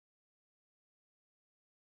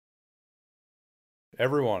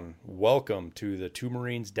Everyone, welcome to the Two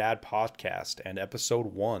Marines Dad podcast and episode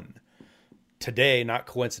 1. Today, not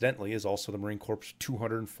coincidentally, is also the Marine Corps'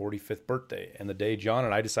 245th birthday and the day John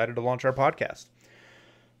and I decided to launch our podcast.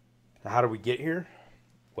 Now, how did we get here?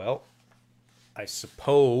 Well, I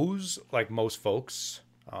suppose, like most folks,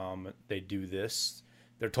 they do this.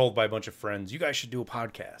 They're told by a bunch of friends, you guys should do a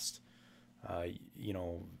podcast.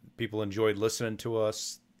 People enjoyed listening to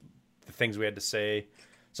us, the things we had to say.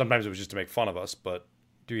 Sometimes it was just to make fun of us, but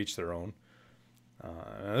to each their own.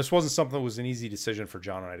 This wasn't something that was an easy decision for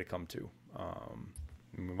John and I to come to.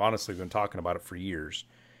 We've honestly been talking about it for years,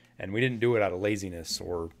 and we didn't do it out of laziness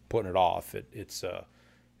or putting it off. It's one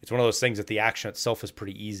of those things that the action itself is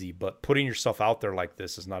pretty easy, but putting yourself out there like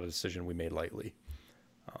this is not a decision we made lightly.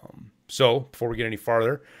 So before we get any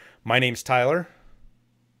farther, my name's Tyler,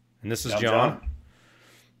 and this is John.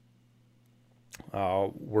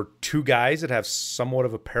 We're two guys that have somewhat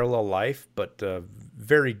of a parallel life, but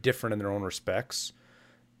very different in their own respects.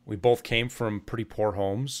 We both came from pretty poor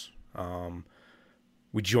homes.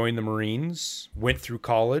 We joined the Marines, went through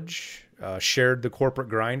college, shared the corporate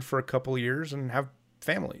grind for a couple of years, and have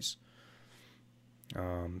families.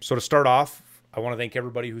 So to start off, I want to thank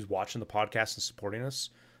everybody who's watching the podcast and supporting us.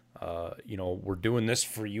 We're doing this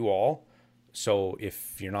for you all. So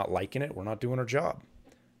if you're not liking it, we're not doing our job.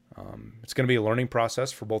 It's going to be a learning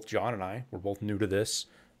process for both John and I. We're both new to this,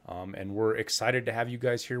 and we're excited to have you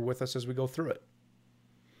guys here with us as we go through it.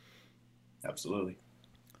 Absolutely.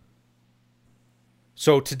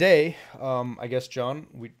 So today, I guess, John,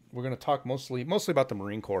 we're going to talk mostly about the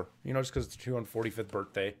Marine Corps, just because it's the 245th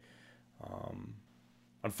birthday.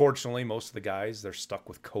 Unfortunately, most of the guys, they're stuck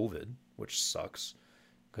with COVID, which sucks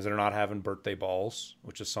because they're not having birthday balls,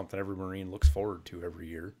 which is something every Marine looks forward to every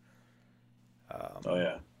year. Oh,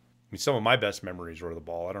 yeah. I mean, some of my best memories were the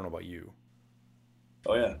ball. I don't know about you.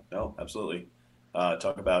 Oh, yeah. No, absolutely.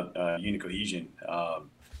 Talk about unit cohesion.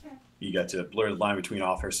 You got to blur the line between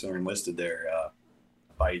officer and enlisted there,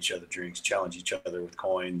 buy each other drinks, challenge each other with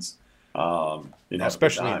coins.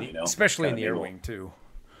 Especially in the air wing, too.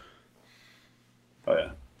 Oh,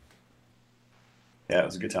 yeah. Yeah, it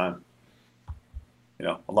was a good time.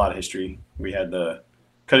 A lot of history. We had the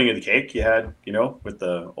cutting of the cake you had, with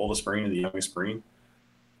the oldest Marine and the youngest Marine.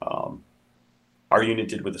 Our unit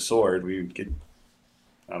did with a sword. We would get,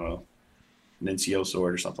 I don't know, an NCO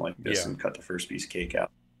sword or something like this and cut the first piece of cake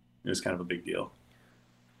out. It was kind of a big deal.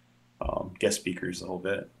 Guest speakers, the whole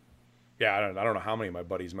bit. Yeah, I don't know how many of my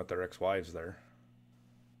buddies met their ex-wives there.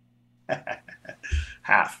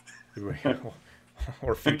 Half.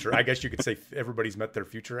 Or future. I guess you could say everybody's met their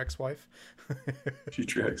future ex-wife.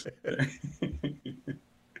 Future ex.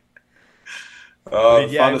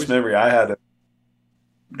 Fondest memory I had.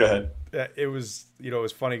 Go ahead. It was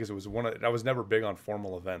funny because it was I was never big on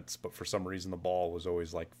formal events, but for some reason the ball was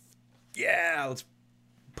always like, yeah, let's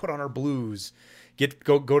put on our blues,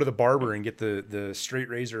 go to the barber and get the straight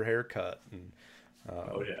razor haircut, and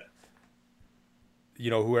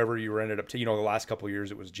whoever you ended up to, the last couple of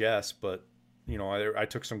years it was Jess, but I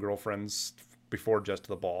took some girlfriends before Jess to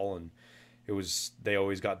the ball, and they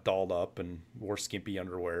always got dolled up and wore skimpy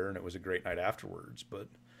underwear, and it was a great night afterwards. But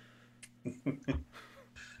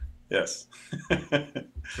yes.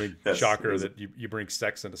 Yes, shocker that you bring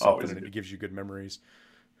sex into something and it gives you good memories.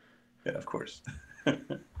 Yeah, of course.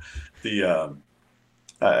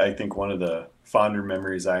 I think one of the fonder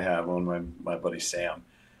memories I have on my buddy Sam,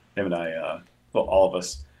 him and I, all of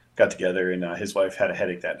us got together, and his wife had a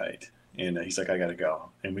headache that night, and he's like, I got to go.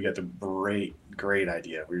 And we got the great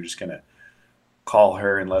idea. We were just going to call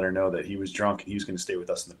her and let her know that he was drunk and he was going to stay with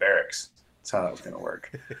us in the barracks. That's how that was going to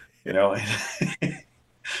work,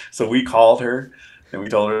 So we called her and we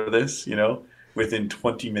told her this, within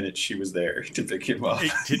 20 minutes she was there to pick him up.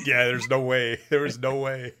 Yeah, there was no way.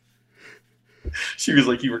 She was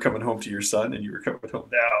like, you were coming home to your son and you were coming home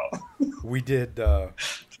now. We did.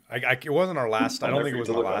 It wasn't our last. I don't think it was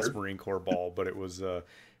my last Marine Corps ball, but it was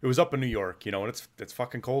up in New York, and it's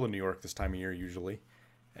fucking cold in New York this time of year usually.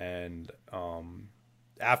 And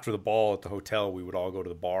after the ball at the hotel, we would all go to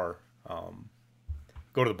the bar.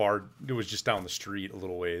 It was just down the street a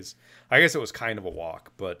little ways. I guess it was kind of a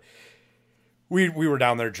walk, but we were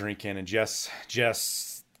down there drinking, and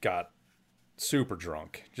Jess got super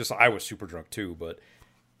drunk. I was super drunk too, but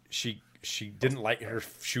she didn't like, her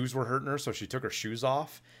shoes were hurting her, so she took her shoes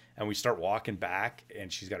off, and we start walking back,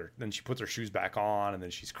 and then she puts her shoes back on, and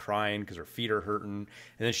then she's crying because her feet are hurting, and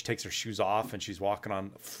then she takes her shoes off, and she's walking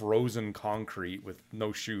on frozen concrete with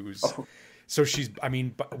no shoes. Oh. So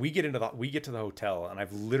we get to the hotel, and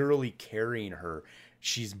I've literally carrying her.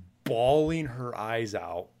 She's bawling her eyes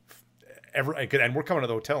out, and we're coming to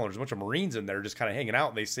the hotel and there's a bunch of Marines in there just kind of hanging out,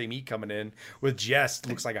 and they see me coming in with Jess.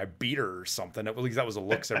 Looks like I beat her or something. At least that was the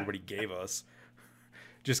looks everybody gave us,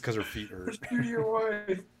 just because her feet hurt. Your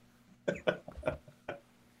wife.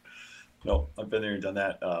 No, I've been there and done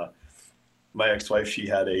that. My ex-wife, she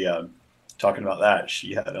had talking about that.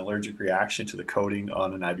 She had an allergic reaction to the coating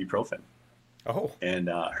on an ibuprofen. Oh. And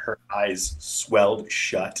her eyes swelled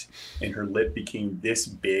shut and her lip became this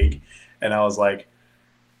big. And I was like,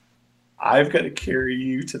 I've got to carry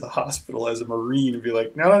you to the hospital as a Marine and be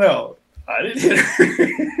like, no, I didn't hit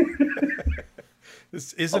her.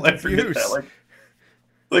 This isn't abuse.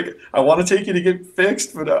 Like, I want to take you to get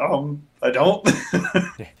fixed, but I don't.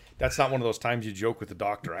 That's not one of those times you joke with the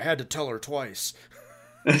doctor. I had to tell her twice.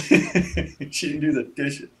 She didn't do the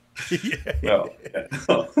dishes. Yeah. No.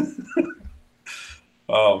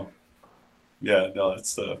 No,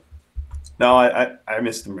 that's no, I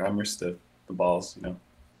missed them. I missed the balls,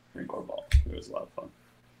 Marine Corps ball. It was a lot of fun.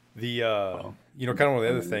 The kind of one of the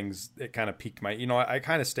other things that kind of piqued my, I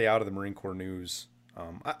kind of stay out of the Marine Corps news.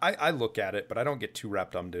 I look at it, but I don't get too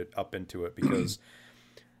wrapped up into it because,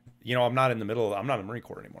 I'm not in the middle. I'm not in the Marine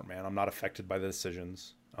Corps anymore, man. I'm not affected by the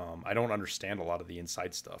decisions. I don't understand a lot of the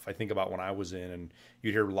inside stuff. I think about when I was in, and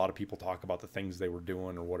you'd hear a lot of people talk about the things they were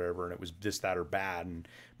doing or whatever, and it was this, that, or bad. And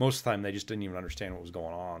most of the time, they just didn't even understand what was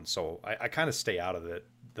going on. So I kind of stay out of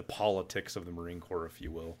the politics of the Marine Corps, if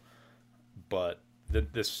you will. But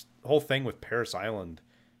this whole thing with Parris Island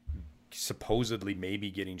supposedly maybe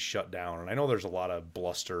getting shut down, and I know there's a lot of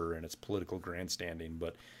bluster and it's political grandstanding,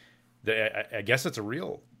 but I guess it's a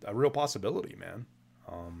real possibility, man.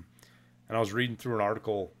 And I was reading through an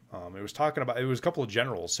article. It was a couple of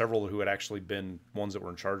generals, several who had actually been ones that were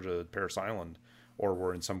in charge of Parris Island or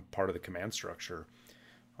were in some part of the command structure.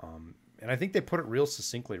 And I think they put it real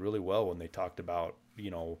succinctly, really well when they talked about,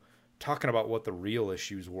 talking about what the real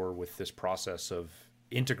issues were with this process of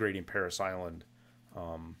integrating Parris Island,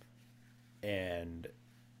 and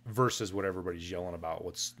versus what everybody's yelling about.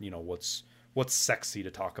 What's sexy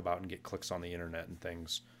to talk about and get clicks on the internet and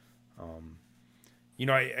things.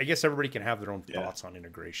 I guess everybody can have their own thoughts on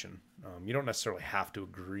integration. You don't necessarily have to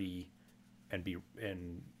agree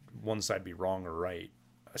and one side be wrong or right,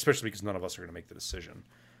 especially because none of us are going to make the decision.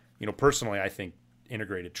 Personally, I think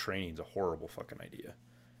integrated training is a horrible fucking idea.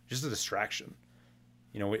 Just a distraction.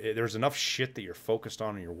 There's enough shit that you're focused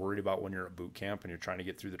on and you're worried about when you're at boot camp and you're trying to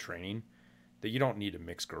get through the training that you don't need to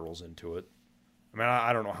mix girls into it. I mean,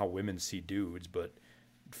 I don't know how women see dudes, but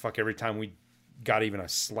fuck, every time we got even a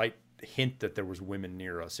slight hint that there was women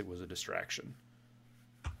near us, it was a distraction.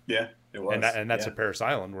 Yeah, it was. And that's at Parris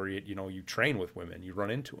Island where you train with women, you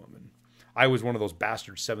run into them. And I was one of those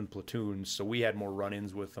bastard 7 platoons, so we had more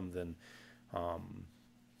run-ins with them than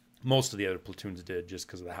most of the other platoons did, just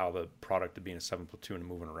because of how the product of being a 7 platoon and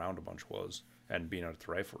moving around a bunch was, and being out at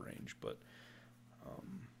the rifle range. But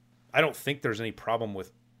I don't think there's any problem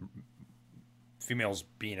with females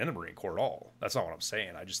being in the Marine Corps at all. That's not what I'm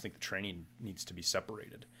saying. I just think the training needs to be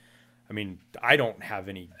separated. I mean, I don't have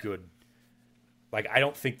any good, I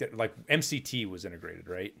don't think that, MCT was integrated,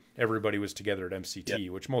 right? Everybody was together at MCT,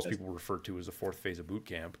 which most people refer to as the 4th phase of boot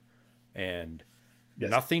camp. And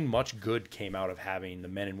nothing much good came out of having the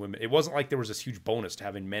men and women. It wasn't like there was this huge bonus to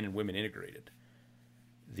having men and women integrated.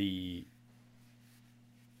 And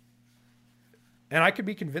I could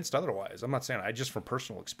be convinced otherwise. I'm not saying, just from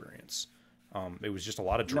personal experience. It was just a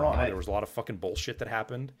lot of drama. There was a lot of fucking bullshit that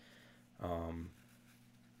happened.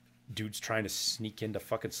 Dudes trying to sneak into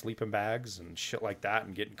fucking sleeping bags and shit like that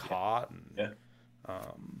and getting caught. And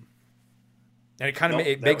it kind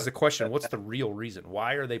of begs the question, what's the real reason?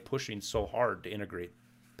 Why are they pushing so hard to integrate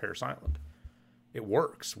Parris Island? It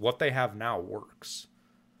works. What they have now works.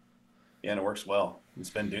 Yeah, and it works well.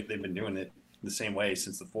 They've been doing it the same way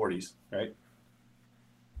since the 40s, right?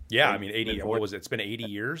 Yeah, I mean, 80. What was it? It's been 80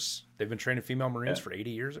 years. They've been training female Marines for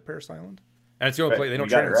 80 years at Parris Island, and it's the only place they don't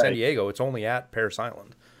train in San Diego. It's only at Parris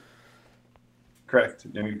Island. Correct,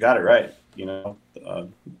 and you got it right. Female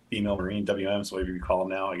Marine WMs, whatever you call them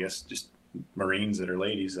now. I guess just Marines that are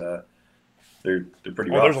ladies. They're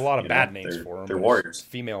pretty. Well, there's a lot of bad names for them. They're warriors.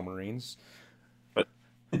 Female Marines. But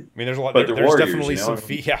I mean, there's a lot. There's warriors, definitely some.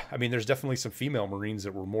 I mean, there's definitely some female Marines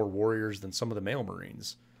that were more warriors than some of the male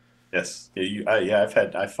Marines. Yes.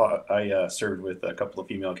 I served with a couple of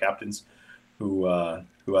female captains who I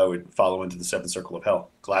would follow into the 7th circle of hell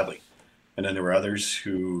gladly. And then there were others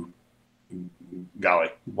who, golly,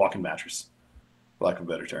 walking mattress, for lack of a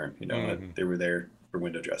better term, they were there for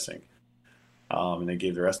window dressing. And they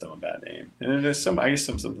gave the rest of them a bad name. And then there's some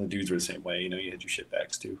of the dudes were the same way, you had your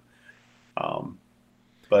shitbags too.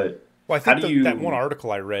 But Well, I How think do that one you?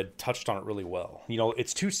 article I read touched on it really well. You know,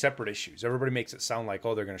 it's two separate issues. Everybody makes it sound like,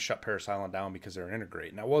 oh, they're going to shut Paris Island down because they're integrate,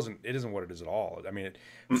 and that wasn't. It isn't what it is at all. I mean,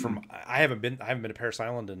 Mm-mm. I haven't been to Paris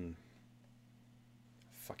Island in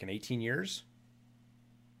fucking 18 years.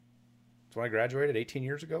 That's when I graduated 18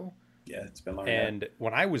 years ago. Yeah, it's been longer than that. And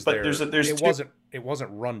when I was But there, there's two. it wasn't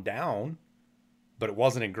run down, but it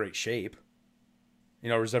wasn't in great shape. You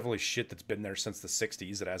know, there's definitely shit that's been there since the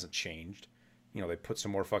 60s that hasn't changed. You know, they put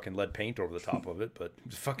some more fucking lead paint over the top of it, but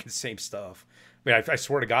it's fucking same stuff. I mean, I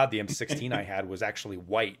swear to God, the M16 I had was actually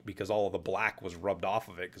white because all of the black was rubbed off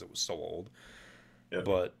of it because it was so old. Yeah.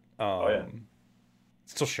 But Oh yeah. it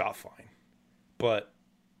still shot fine. But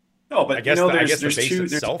No, I but guess I guess the there's base two.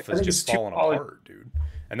 itself I has think it's just two fallen apart, dude.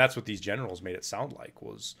 And that's what these generals made it sound like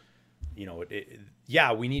was, you know,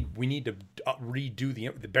 yeah, we need to redo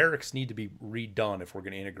the barracks need to be redone if we're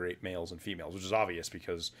going to integrate males and females, which is obvious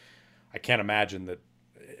because I can't imagine that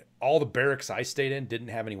all the barracks I stayed in didn't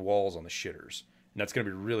have any walls on the shitters. And that's going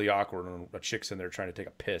to be really awkward when a chick's in there trying to take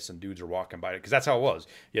a piss and dudes are walking by it. Because that's how it was.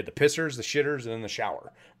 You had the pissers, the shitters, and then the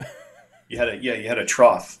shower. You had a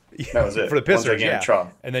trough. That was it. For the One pissers, gigantic yeah.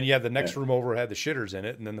 trough. And then you had the next Yeah. room over had the shitters in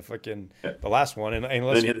it, and then the fucking Yeah. the last one. And And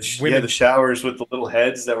unless then you had women, the showers with the little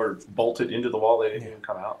heads that were bolted into the wall. They didn't even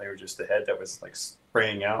come out. They were just the head that was like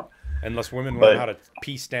spraying out. unless women learn But how to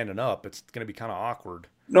pee standing up, it's going to be kind of awkward.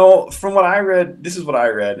 no, from what I read, this is what I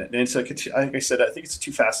read, and it's like like I said, I think it's a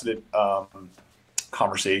two-faceted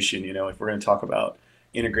conversation. You know, if we're going to talk about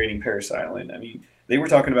integrating Paris Island, I mean, they were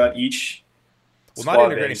talking about each Well, not squad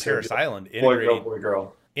integrating base, Paris Island, boy,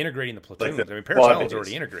 girl. integrating the Like platoons. the I mean, Paris squad Island's base.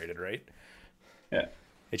 already integrated, right? Yeah,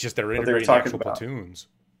 It's just they're but they were integrating the talking actual about platoons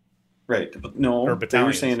right. But no, or they were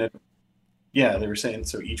battalions. saying that. Yeah, they were saying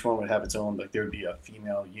so each one would have its own. Like there would be a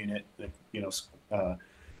female unit, like, you know,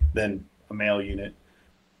 then a male unit,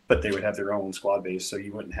 but they would have their own squad base, so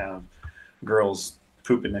you wouldn't have girls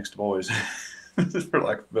pooping next to boys, for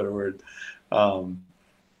lack of a better word. Um,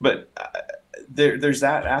 but there's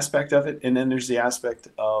that aspect of it, and then there's the aspect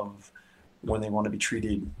of when they want to be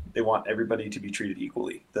treated. They want everybody to be treated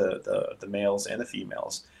equally, the males and the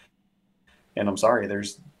females. And I'm sorry,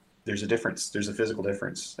 there's a difference. There's a physical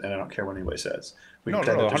difference, and I don't care what anybody says. We No,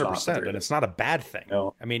 pretend that there's not, but 100%, there and it's is. not a bad thing.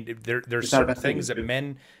 No, I mean, there's it's not a certain bad thing. things It's that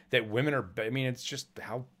good. women are. I mean, it's just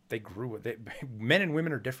how they grew. Men and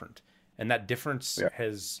women are different, and that difference Yeah,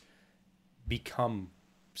 has become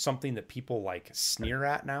something that people like sneer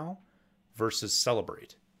at now versus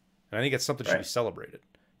celebrate. And I think it's something that should be right. celebrated.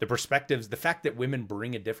 The perspectives, the fact that women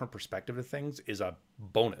bring a different perspective to things is a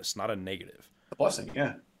bonus, not a negative. A blessing.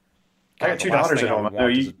 Yeah, I God, got the two last daughters thing at I home. would I know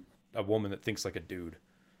want is you. a woman that thinks like a dude.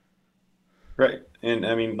 Right. And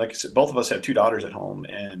I mean, like I said, both of us have two daughters at home,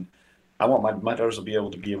 and I want my daughters to be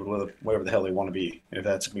able to whatever the hell they want to be. If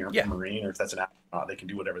that's a Yeah, Marine or if that's an astronaut, they can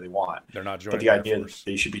do whatever they want. they're not But joining the the Air idea that Force.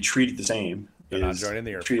 they should be treated the same They're not is joining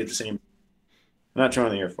the Air treated the Force. same. They're not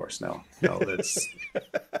joining the Air Force. No, no, that's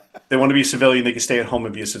they want to be a civilian. They can stay at home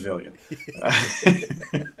and be a civilian.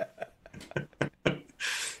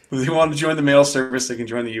 If they want to join the mail service, they can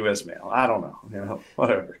join the U.S. mail. I don't know,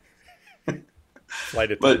 whatever.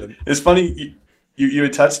 Flight But attendant. it's funny you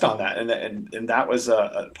had touched on that, and that was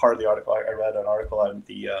a part of the article. I read an article on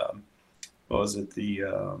the what was it the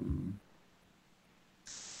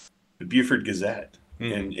Beaufort Gazette,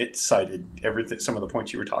 Mm-hmm. and it cited everything, some of the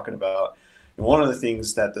points you were talking about. And one of the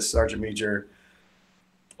things that the sergeant major,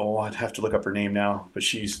 oh, I'd have to look up her name now, but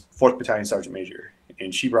she's 4th Battalion Sergeant Major,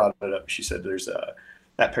 and she brought it up. She said there's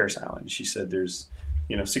at Paris Island. She said there's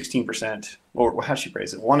 16%, or how she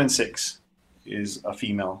phrase it, 1 in 6 is a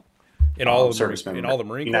female In all of service in member. all the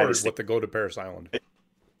Marine Corps United is States. what they go to Paris Island.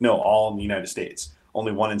 No, all in the United States.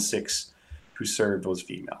 Only 1 in 6 who served was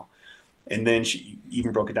female. And then she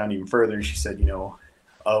even broke it down even further. She said,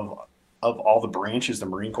 of all the branches the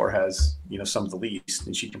Marine Corps has, some of the least.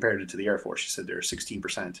 And she compared it to the Air Force. She said there are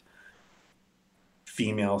 16%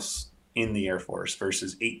 females in the Air Force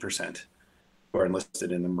versus 8% who are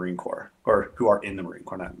enlisted in the Marine Corps, or who are in the Marine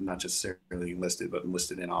Corps, not necessarily enlisted, but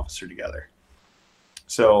enlisted in officer together.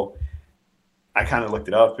 So I kind of looked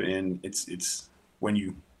it up, and it's when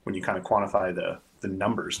you kind of quantify the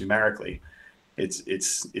numbers numerically,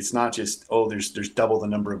 it's not just, oh, there's double the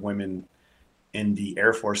number of women in the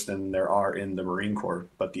Air Force than there are in the Marine Corps,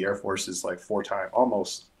 but the Air Force is like 4 times,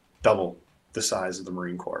 almost double the size of the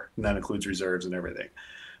Marine Corps, and that includes reserves and everything.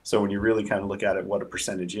 So when you really kind of look at it, what a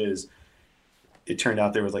percentage is, it turned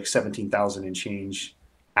out there was like 17,000 and change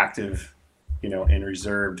active, and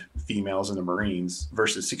reserved females in the Marines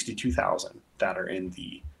versus 62,000 that are in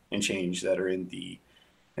the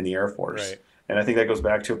Air Force. Right. And I think that goes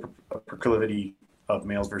back to a proclivity of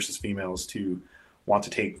males versus females to want to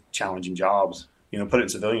take challenging jobs. You know, put it in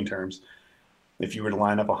civilian terms. If you were to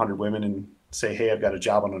line up 100 women and say, "Hey, I've got a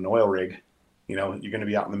job on an oil rig," you know, you're going to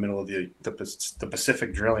be out in the middle of the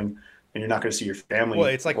Pacific drilling, and you're not going to see your Well,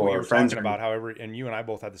 family it's like what you or were friends. talking about. However, and you and I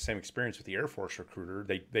both had the same experience with the Air Force recruiter.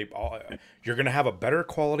 They all, you're going to have a better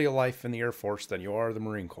quality of life in the Air Force than you are the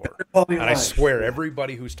Marine Corps. Quality of And I life. swear, Yeah.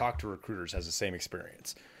 everybody who's talked to recruiters has the same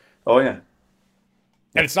experience. Oh yeah.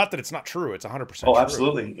 And it's not that it's not true; it's 100% Oh, true.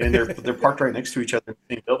 absolutely. And they're parked right next to each other in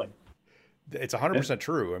the same building. It's Yeah. 100%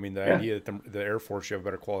 true. I mean, the Yeah. idea that the Air Force, you have a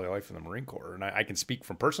better quality of life than the Marine Corps. And I can speak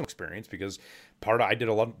from personal experience because I did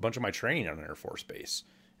bunch of my training on an Air Force base.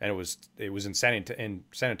 And it was in San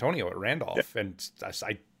Antonio at Yeah. Randolph. And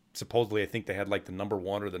I supposedly, I think they had like the number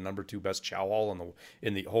one or the number two best chow hall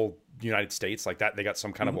in the whole United States, like that. They got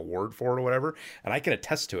some kind of Mhm. award for it or whatever. And I can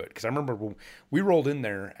attest to it because I remember when we rolled in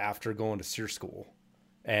there after going to SEER school.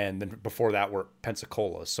 And then before that, we're at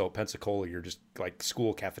Pensacola. So Pensacola, you're just like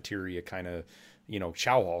school cafeteria kind of,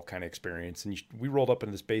 chow hall kind of experience. And we rolled up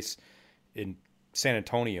in this base in San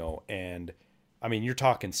Antonio, and I mean, you're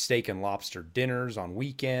talking steak and lobster dinners on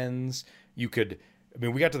weekends. We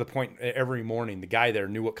got to the point every morning, the guy there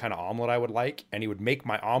knew what kind of omelet I would like, and he would make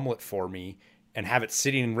my omelet for me and have it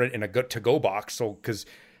sitting in a to-go box. So, because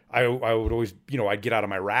I would always, I'd get out of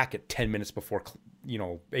my rack at 10 minutes before,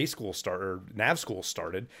 A school start or Nav school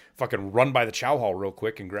started, fucking run by the chow hall real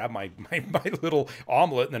quick and grab my little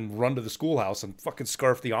omelet and then run to the schoolhouse and fucking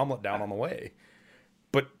scarf the omelet down on the way.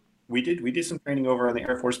 But We did some training over on the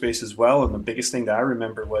Air Force Base as well, and the biggest thing that I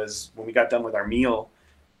remember was when we got done with our meal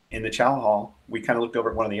in the chow hall, we kind of looked over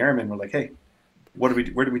at one of the airmen. We're like, "Hey, where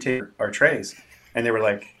do we take our trays?" And they were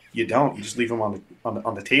like, "You don't. You just leave them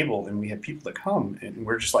on the table." And we had people that come, and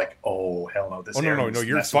we're just like, "Oh hell no, oh this no, no, no,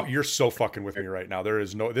 airman's messing." you're so fucking with me right now. There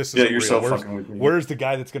is no, this Yeah, isn't you're real. so fucking with me. Where's the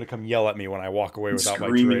guy that's gonna come yell at me when I walk away And without my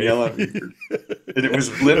scream and tray? yell at me. And it was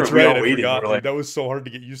That's literally we right, all I waiting. forgot, We're dude. like, That was so hard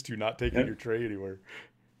to get used to, not taking yeah, your tray anywhere.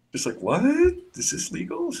 just like, what? Is this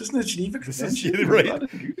legal? Is this the Geneva This is Convention? We're right. allowed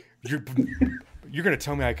to do You're you're gonna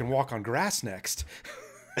tell me I can walk on grass next,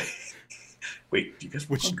 this? Wait, do you guys walk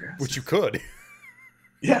which on grass? which you could.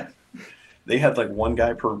 Yeah, they had like one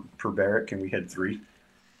guy per barrack, and we had three.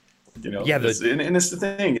 Yeah, And it's the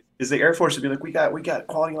thing is the Air Force would be like, we got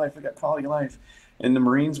quality of life, we got quality of life, and the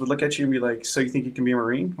Marines would look at you and be like, so you think you can be a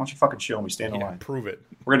Marine? Why don't you fucking show me? Stand in yeah, line. prove it.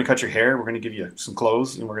 We're gonna cut your hair. We're gonna give you some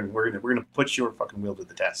clothes, and we're gonna put your fucking will to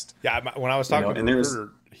the test. Yeah, when I was talking with the And there's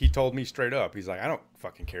recruiter, he told me straight up, he's like, I don't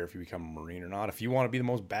fucking care if you become a Marine or not. If you want to be the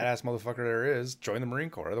most badass motherfucker there is, join the Marine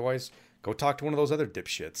Corps. Otherwise, go talk to one of those other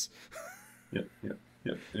dipshits. yeah, yeah,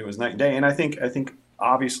 yeah. And it was night and day. And I think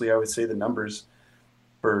obviously I would say the numbers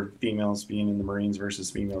for females being in the Marines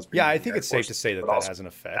versus females being Yeah, I in the think Air it's safe Force, to say that but that also has an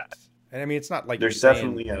effect. And I mean, it's not like you're there's saying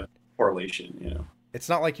definitely a correlation. it's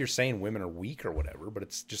not like you're saying women are weak or whatever, but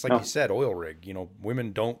it's just like you No, said, oil rig.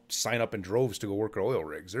 Women don't sign up in droves to go work at oil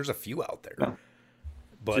rigs. There's a few out there, no.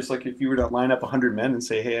 but Just like if you were to line up 100 men and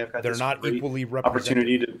say, "Hey, I've got they're this not great equally represented.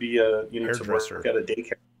 opportunity to be to work Hairdresser at a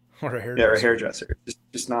daycare, or a yeah, or a hairdresser, hairdresser." It's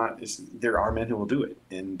just not. There are men who will do it,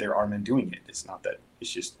 and there are men doing it. It's not that.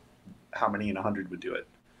 It's just how many in 100 would do it.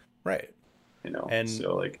 right? And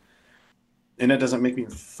So like, and it doesn't make me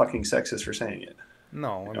fucking sexist for saying it.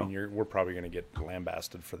 no, You I know, mean, we're probably going to get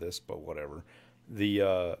lambasted for this, but whatever.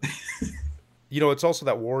 The it's also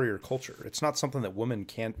that warrior culture. It's not something that women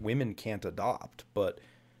can't adopt, but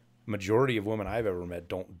majority of women I've ever met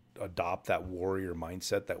don't adopt that warrior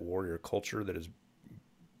mindset, that warrior culture that is.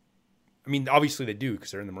 I mean, obviously they do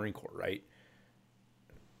because they're in the Marine Corps, right?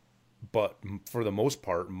 But for the most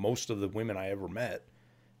part, most of the women I ever met,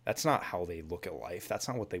 that's not how they look at life. That's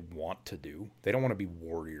not what they want to do. They don't want to be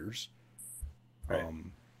warriors. right?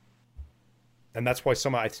 Um, and that's why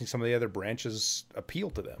I think some of the other branches appeal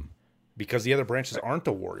to them because the other branches Right. aren't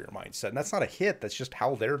a warrior mindset. And that's not a hit. That's just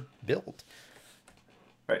how they're built.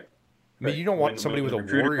 Right. I mean, Right. you don't want somebody When with the a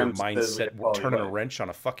recruiter warrior comes and says we got mindset quality turning a life, wrench on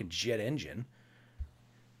a fucking jet engine.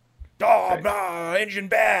 Oh, right? nah, engine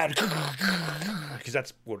bad. Because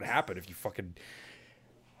that's what would happen if you fucking.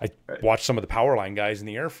 I Right. watched some of the power line guys in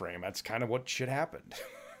the airframe. That's kind of what shit happened.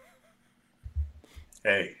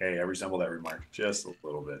 Hey, I resemble that remark just a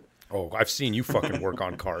little bit. Oh, I've seen you fucking work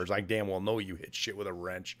on cars. I damn well know you hit shit with a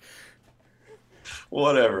wrench.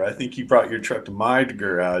 Whatever. I think you brought your truck to my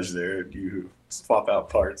garage there. You swap out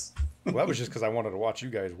parts. Well, that was just because I wanted to watch you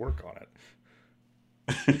guys work on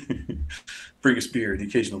Bring us beer, the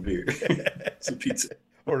occasional beer, it. some pizza.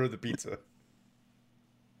 Order the pizza.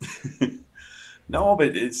 No,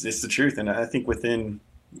 but it's the truth, and I think within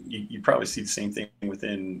you probably see the same thing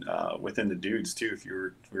within the dudes too. If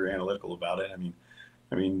you're analytical about it,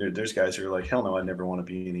 I mean, there's guys who are like, hell no, I never want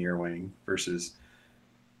to be in the air wing versus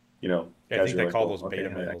you know, I guys think are they like, call well, those okay, beta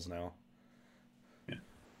males now. yeah.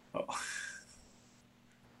 Oh.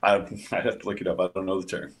 I'd have to look it up. I don't know the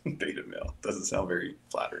term. Beta male. Doesn't sound very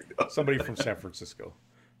flattering though. Somebody from San Francisco.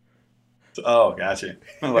 Oh, gotcha.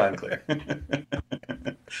 Loud and clear.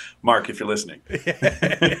 Mark, if you're listening.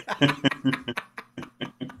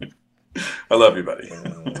 I love you, buddy.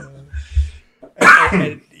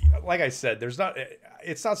 And like I said,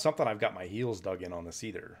 it's not something I've got my heels dug in on this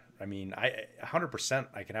either. I mean, 100%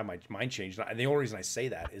 I can have my mind changed. And the only reason I say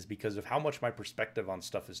that is because of how much my perspective on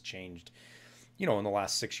stuff has changed, in the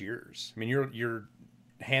last 6 years. I mean, your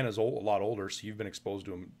Hannah's a lot older, so you've been exposed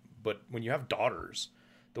to them. But when you have daughters,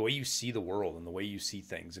 the way you see the world and the way you see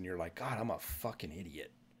things, and you're like, God, I'm a fucking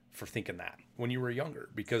idiot for thinking that when you were younger,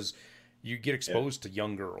 because you get exposed to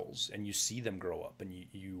young girls and you see them grow up, and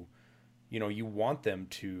you want them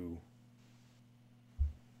to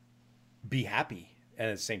be happy, and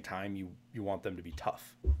at the same time you want them to be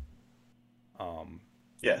tough.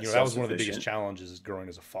 That was one of the biggest challenges growing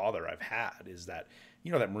as a father I've had, is that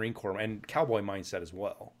that Marine Corps and cowboy mindset as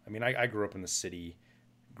well. I mean, I grew up in the city,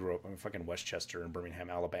 in fucking Westchester and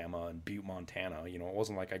Birmingham, Alabama, and Butte, Montana. It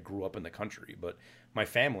wasn't like I grew up in the country, but my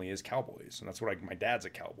family is cowboys, and that's what my dad's a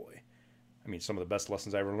cowboy. I mean, some of the best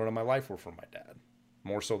lessons I ever learned in my life were from my dad,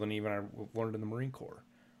 more so than even I learned in the Marine Corps.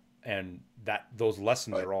 And those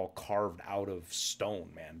lessons are all carved out of stone,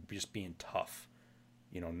 man. Just being tough,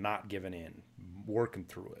 not giving in, working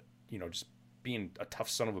through it, just being a tough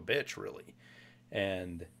son of a bitch, really.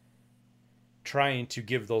 And trying to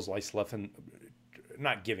give those life lessons,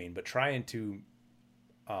 not giving, but trying to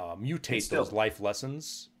mutate those life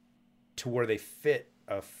lessons to where they fit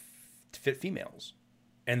females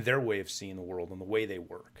and their way of seeing the world and the way they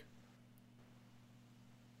work.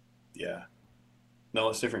 Yeah. No,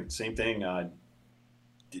 it's different. Same thing.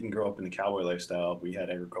 Didn't grow up in the cowboy lifestyle. We had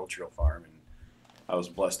agricultural farm, and I was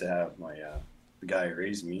blessed to have the guy who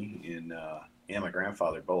raised me and my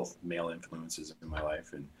grandfather, both male influences in my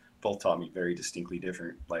life, and both taught me very distinctly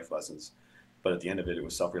different life lessons. But at the end of it, it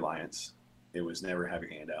was self-reliance. It was never have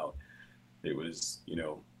your hand out. It was,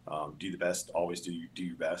 do the best, always do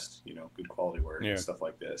your best, good quality work and stuff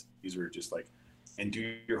like this. These were just like, and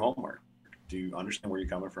do your homework. Do you understand where you're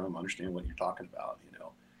coming from? Understand what you're talking about,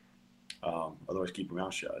 otherwise keep your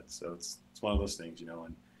mouth shut. So it's one of those things,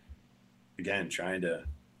 and again, trying to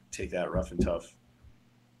take that rough and tough,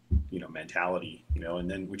 mentality,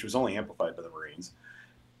 and then, which was only amplified by the Marines.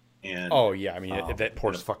 And oh yeah, I mean, that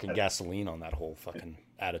pours fucking gasoline on that whole fucking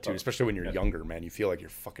attitude, especially when you're younger, man. You feel like you're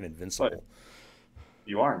fucking invincible.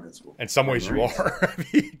 You are invincible. In some ways you are,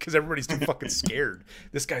 because everybody's too fucking scared.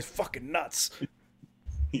 This guy's fucking nuts.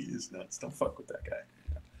 He is nuts. Don't fuck with that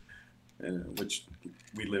guy. And which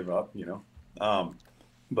we live up,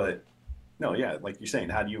 but no, yeah, like you're saying,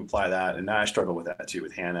 how do you apply that? And I struggle with that too,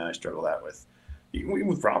 with Hannah. I struggle that with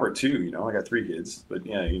Robert too. I got 3 kids, but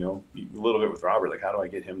yeah, a little bit with Robert. Like, how do I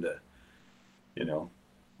get him to,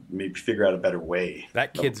 maybe figure out a better way?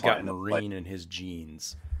 That kid's got Marine in his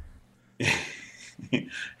genes.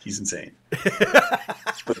 He's insane.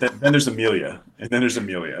 But then there's Amelia, and then there's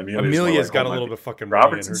Amelia. Amelia's got a little bit of fucking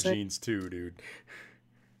Marine in her genes too, dude.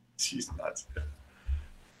 She's nuts.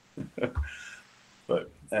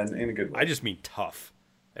 But and in a good way. I just mean tough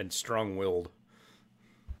and strong-willed.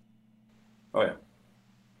 Oh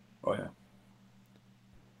yeah.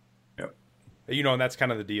 Yep. And that's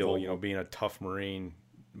kind of the deal. Being a tough Marine,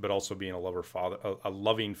 but also being a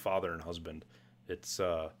loving father and husband. It's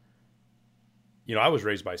I was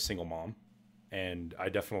raised by a single mom, and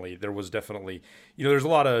there was definitely there's a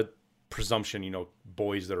lot of presumption,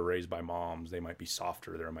 boys that are raised by moms, they might be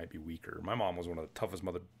softer, they might be weaker. My mom was one of the toughest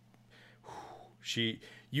mother.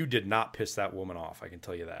 You did not piss that woman off, I can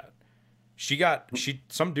tell you that.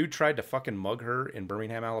 Some dude tried to fucking mug her in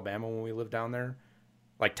Birmingham, Alabama when we lived down there.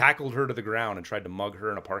 Like, tackled her to the ground and tried to mug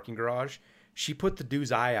her in a parking garage. She put the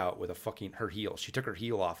dude's eye out with her heel. She took her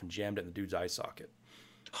heel off and jammed it in the dude's eye socket.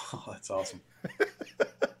 Oh, that's awesome.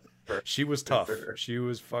 She was tough. She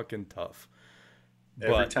was fucking tough.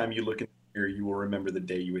 Every time you look in the mirror, you will remember the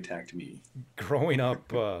day you attacked me. Growing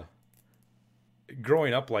up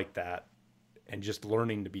like that, and just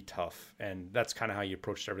learning to be tough, and that's kind of how you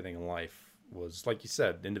approached everything in life, was, like you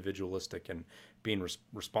said, individualistic and being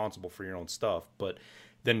responsible for your own stuff, but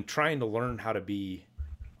then trying to learn how to be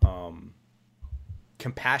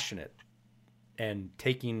compassionate and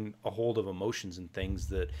taking a hold of emotions and things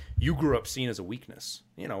that you grew up seeing as a weakness.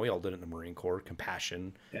 We all did it in the Marine Corps.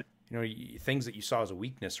 Compassion, things that you saw as a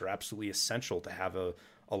weakness are absolutely essential to have a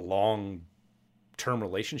long-term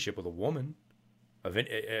relationship with a woman of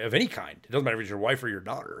any kind. It doesn't matter if it's your wife or your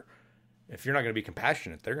daughter. If you're not going to be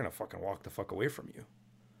compassionate, they're going to fucking walk the fuck away from you.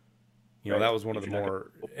 You know, that was one of the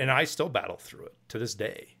more, and I still battle through it to this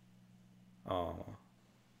day.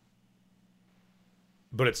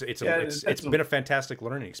 But it's been a fantastic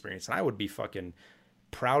learning experience, and I would be fucking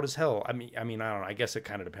proud as hell. I mean, I don't know. I guess it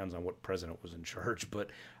kind of depends on what president was in charge, but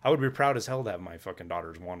I would be proud as hell to have my fucking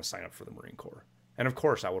daughters want to sign up for the Marine Corps. And of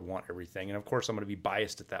course, I would want everything, and of course, I'm going to be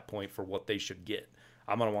biased at that point for what they should get.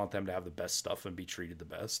 I'm going to want them to have the best stuff and be treated the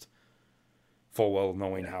best, full well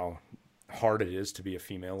knowing how hard it is to be a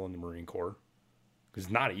female in the Marine Corps, because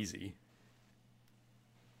it's not easy.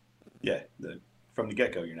 Yeah, from the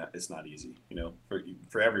get go, it's not easy,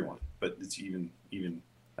 for everyone. But it's even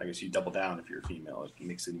I guess you double down if you're a female. It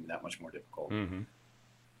makes it even that much more difficult. Mm-hmm.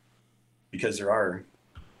 Because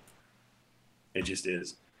it just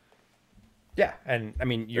is. Yeah, and I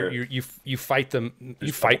mean, you fight them.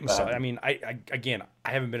 You fight misogyny. I mean, I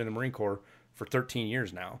haven't been in the Marine Corps for 13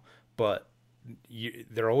 years now, but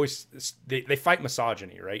they're always they fight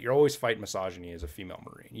misogyny, right? You're always fighting misogyny as a female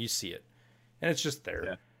Marine. You see it, and it's just there.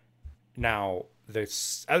 Yeah. Now, the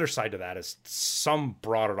other side to that is some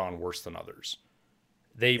brought it on worse than others.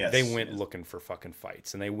 They went looking for fucking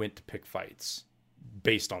fights, and they went to pick fights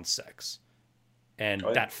based on sex, and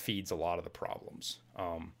that feeds a lot of the problems.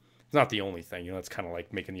 It's not the only thing, it's kind of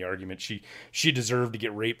like making the argument she deserved to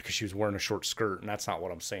get raped because she was wearing a short skirt, and that's not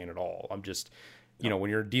what I'm saying at all. I'm just, when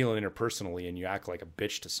you're dealing interpersonally and you act like a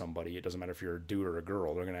bitch to somebody, it doesn't matter if you're a dude or a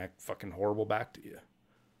girl, they're gonna act fucking horrible back to you.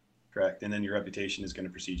 Correct, and then your reputation is going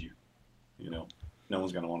to precede you. No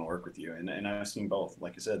one's going to want to work with you. And I've seen both.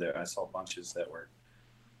 Like I said, I saw bunches that were,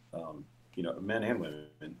 men and women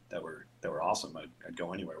that were awesome. I'd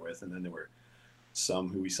go anywhere with. And then there were some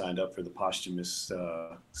who we signed up for the posthumous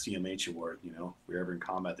CMH award. If we were ever in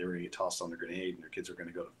combat, they were going to get tossed on the grenade and their kids were going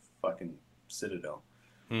to go to fucking Citadel.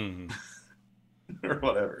 Mm-hmm. Or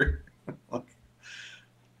whatever.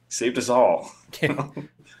 Saved us all.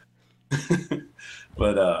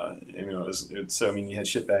 But, so, I mean, you had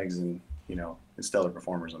shitbags and, stellar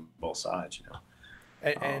performers on both sides,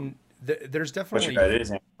 And there's definitely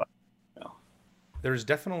there's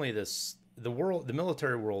definitely the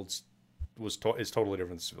military world is totally different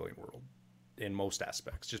than the civilian world in most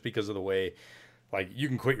aspects, just because of the way, like, you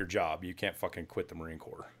can quit your job, you can't fucking quit the Marine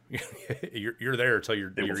Corps. you're there until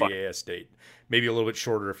your EAS date, maybe a little bit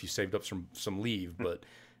shorter if you saved up some leave, but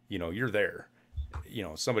you're there.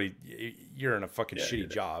 You're in a fucking shitty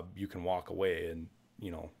job, you can walk away and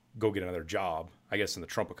go get another job. I guess in the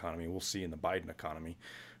Trump economy, we'll see in the Biden economy,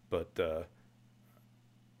 but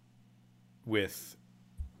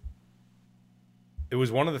it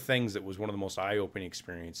was one of the things that was one of the most eye-opening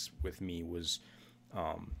experience with me was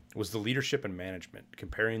the leadership and management,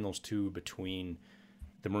 comparing those two between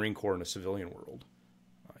the Marine Corps and the civilian world.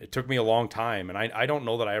 It took me a long time, and I don't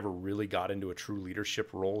know that I ever really got into a true leadership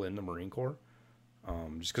role in the Marine Corps,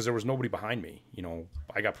 just because there was nobody behind me.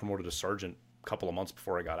 I got promoted to sergeant a couple of months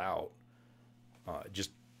before I got out,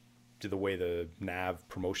 just to the way the NAV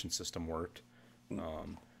promotion system worked.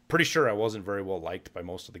 Pretty sure I wasn't very well liked by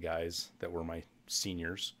most of the guys that were my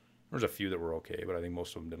seniors. There was a few that were okay, but I think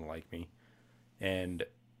most of them didn't like me. And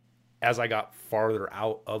as I got farther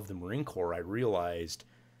out of the Marine Corps, I realized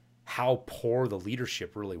how poor the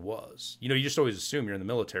leadership really was. You just always assume you're in the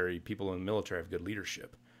military, people in the military have good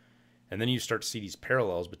leadership. And then you start to see these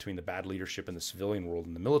parallels between the bad leadership in the civilian world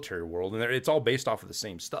and the military world. And it's all based off of the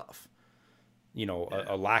same stuff.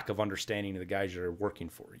 A lack of understanding of the guys that are working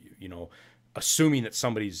for you, assuming that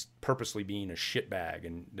somebody's purposely being a shitbag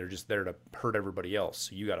and they're just there to hurt everybody else.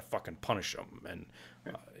 So you got to fucking punish them. And,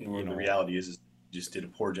 the reality is you just did a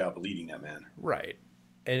poor job of leading that man. Right.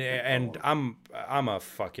 And I'm a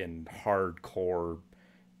fucking hardcore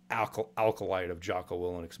alkalite of Jocko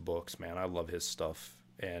Willink's books, man. I love his stuff.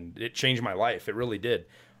 And it changed my life. It really did.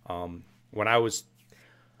 When I was,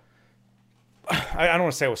 I don't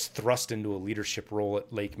want to say I was thrust into a leadership role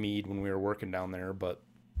at Lake Mead when we were working down there, but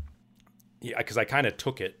yeah, because I kind of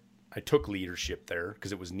took it. I took leadership there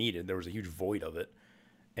because it was needed. There was a huge void of it.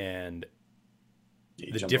 And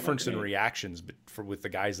the difference in reactions with the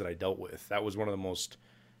guys that I dealt with, that was one of the most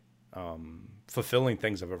fulfilling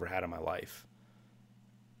things I've ever had in my life.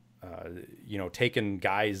 Taking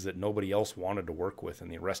guys that nobody else wanted to work with in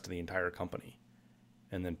the rest of the entire company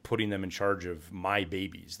and then putting them in charge of my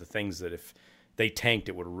babies, the things that if they tanked,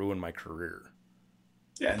 it would ruin my career.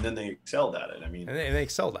 Yeah, and then they excelled at it. I mean, and they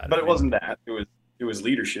excelled at it. But it wasn't that. It was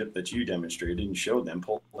leadership that you demonstrated and showed them,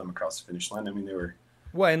 pulled them across the finish line. I mean, they were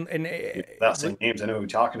well, and without saying names, I know who we're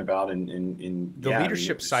talking about. In the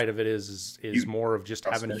leadership side of it is more of just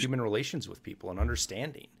having human relations with people and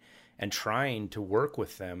understanding and trying to work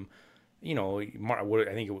with them. you know,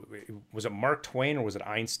 I think was it Mark Twain or was it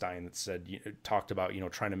Einstein that said, talked about,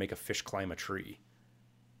 trying to make a fish climb a tree.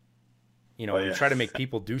 Oh You yeah, try to make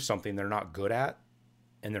people do something they're not good at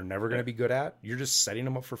and they're never going to be good at. You're just setting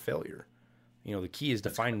them up for failure. The key is to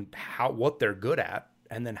find what they're good at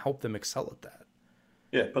and then help them excel at that.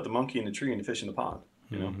 yeah. Put the monkey in the tree and the fish in the pond.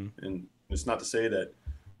 Mm-hmm. And it's not to say that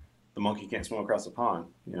the monkey can't swim across the pond.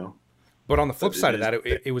 But on the flip But side of that,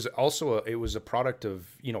 it was also it was a product of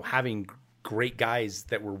having great guys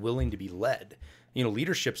that were willing to be led.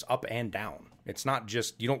 Leadership's up and down. It's not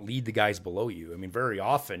just you don't lead the guys below you. I mean, very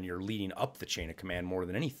often you're leading up the chain of command more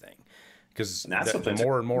than anything. Because the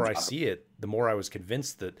more and more I see it, the more I was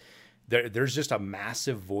convinced that there's just a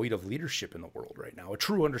massive void of leadership in the world right now. A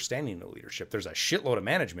true understanding of leadership. There's a shitload of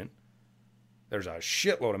management. But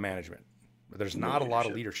there's not a lot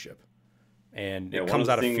of leadership. And it comes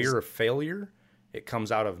out of fear of failure. It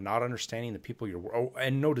comes out of not understanding the people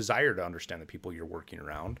and no desire to understand the people you're working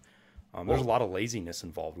around. There's a lot of laziness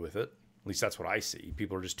involved with it. At least that's what I see.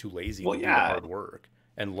 People are just too lazy to do the hard work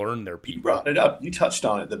and learn their people. You brought it up. You touched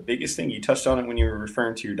on it. The biggest thing, you touched on it when you were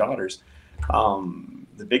referring to your daughters.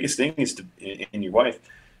 The biggest thing is in your wife,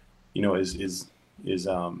 is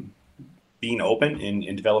being open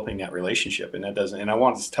and developing that relationship. And I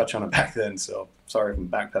wanted to touch on it back then. So sorry if I'm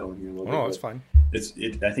backpedaling here a little bit. No, it's fine.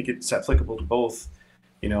 I think it's applicable to both,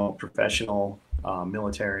 professional,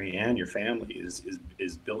 military, and your family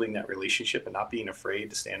is building that relationship and not being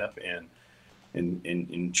afraid to stand up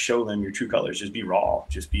and show them your true colors. Just be raw.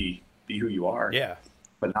 Just be who you are. Yeah.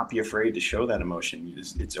 But not be afraid to show that emotion.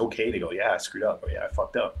 It's okay to go, yeah, I screwed up. Or yeah, I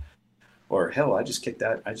fucked up. Or hell, I just kicked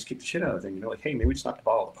the shit out of thing. Like, hey, maybe we just knocked the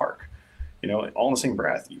ball out of the park. All in the same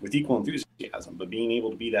breath with equal enthusiasm, but being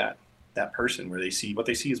able to be that person where what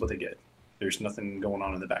they see is what they get. There's nothing going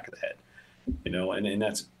on in the back of the head, and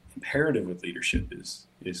that's imperative with leadership is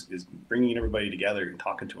bringing everybody together and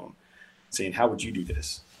talking to them, saying, how would you do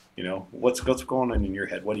this? What's going on in your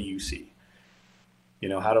head? What do you see?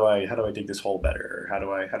 How do I dig this hole better? Or how do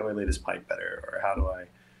I lay this pipe better? Or how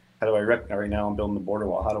do I wreck right now? I'm building the border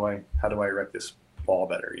wall. How do I wreck this wall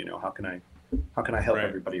better? How can I help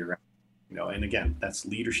everybody around? And again, that's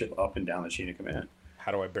leadership up and down the chain of command.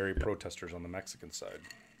 How do I bury protesters on the Mexican side?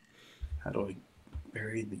 How do I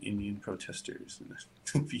bury the Indian protesters in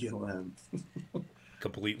the BLM?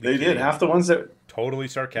 Completely. They did. Half the ones that totally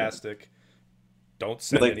sarcastic. Don't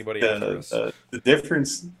send anybody after us. The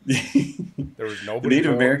difference. There was nobody.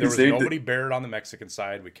 Native Americans. There was nobody buried on the Mexican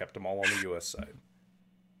side. We kept them all on the U.S. side.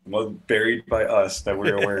 Well, buried by us that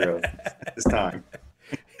we're aware of at this time.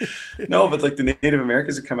 No, but like the Native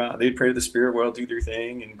Americans would come out, they'd pray to the spirit world, do their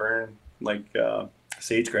thing, and burn like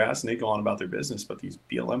sage grass, and they'd go on about their business. But these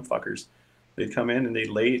BLM fuckers, they'd come in and they'd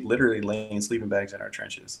literally lay in sleeping bags in our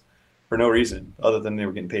trenches for no reason other than they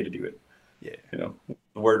were getting paid to do it. Yeah.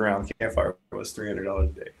 The word around the campfire was $300 a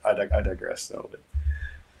day. I digress though. But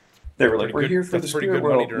they were like, we're here for the spirit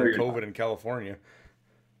world. That's pretty good money during COVID in California.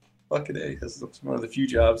 Fucking A. That's one of the few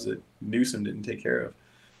jobs that Newsom didn't take care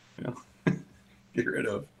of. Get rid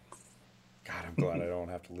of. God, I'm glad I don't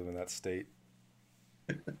have to live in that state.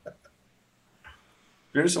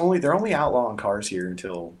 They're only outlawing cars here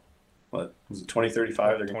until what was it,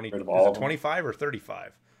 2035? They're getting rid of all of them. 25 or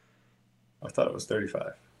 35? I thought it was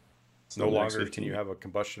 35. No longer can you have a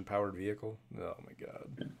combustion powered vehicle. Oh my god.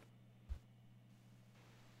 Yeah.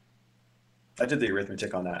 I did the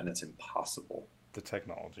arithmetic on that, and it's impossible. The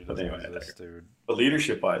technology doesn't exist, dude. But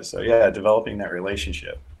leadership-wise, so yeah, developing that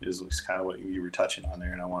relationship is kind of what you were touching on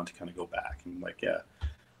there, and I wanted to kind of go back and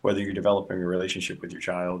whether you're developing a relationship with your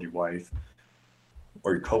child, your wife,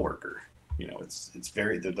 or your coworker, it's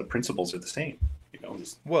very the principles are the same.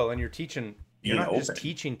 And you're teaching. You're not just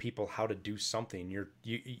teaching people how to do something.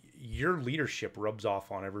 Your leadership rubs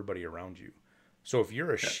off on everybody around you. So if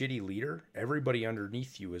you're a shitty leader, everybody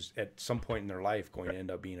underneath you is at some point in their life going to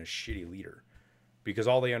end up being a shitty leader. Because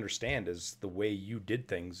all they understand is the way you did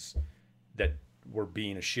things that were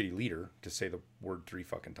being a shitty leader, to say the word 3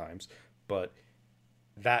 fucking times. But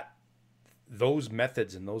those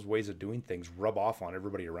methods and those ways of doing things rub off on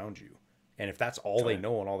everybody around you. And if that's all they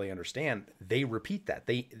know and all they understand, they repeat that.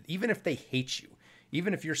 Even if they hate you,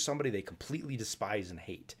 even if you're somebody they completely despise and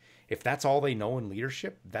hate, if that's all they know in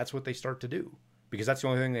leadership, that's what they start to do. Because that's the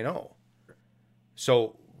only thing they know.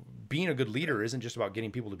 So being a good leader isn't just about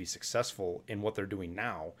getting people to be successful in what they're doing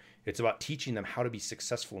now. It's about teaching them how to be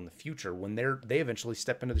successful in the future when they eventually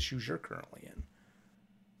step into the shoes you're currently in.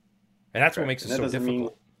 And that's what makes it so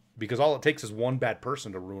difficult. Because all it takes is one bad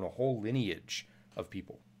person to ruin a whole lineage of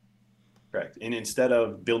people. Correct. And instead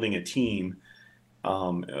of building a team,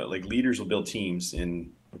 like leaders will build teams,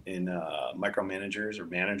 and micromanagers or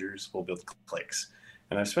managers will build cliques.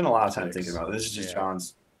 And I've spent a lot of time thinking about this. This is just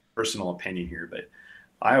John's personal opinion here, but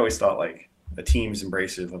I always thought like a team's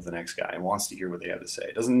embracive of the next guy and wants to hear what they have to say.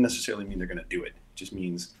 It doesn't necessarily mean they're going to do it. It just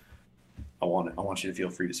means I want you to feel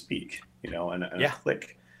free to speak, you know, and a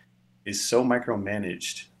clique is so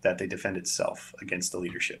micromanaged that they defend itself against the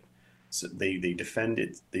leadership. So they defend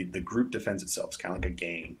it. The group defends itself. It's kind of like a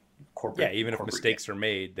gang. Even if mistakes are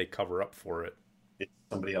made, they cover up for it. It's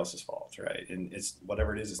somebody else's fault, right? And it's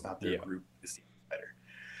whatever it is. It's not their group. It's the better.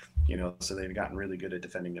 You know, so they've gotten really good at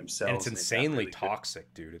defending themselves. And it's insanely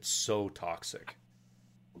toxic, dude. It's so toxic.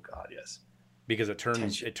 Oh God, yes. Because it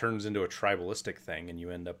turns into a tribalistic thing, and you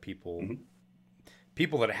end up people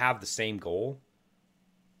that have the same goal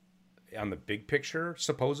on the big picture.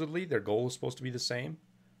 Supposedly, their goal is supposed to be the same,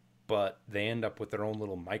 but they end up with their own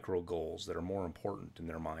little micro goals that are more important in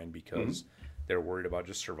their mind because they're worried about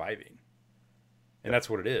just surviving. And that's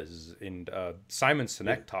what it is. And Simon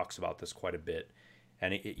Sinek talks about this quite a bit.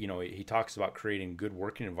 And, he talks about creating good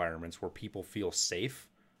working environments where people feel safe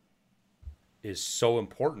is so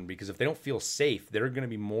important, because if they don't feel safe, they're going to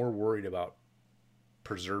be more worried about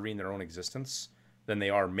preserving their own existence than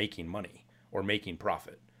they are making money or making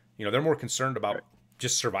profit. You know, they're more concerned about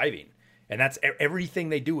just surviving. And that's everything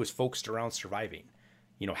they do is focused around surviving.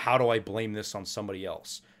 You know, how do I blame this on somebody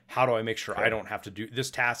else? How do I make sure I don't have to do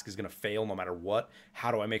this? Task is going to fail no matter what.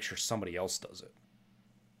 How do I make sure somebody else does it?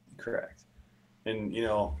 Correct. And, you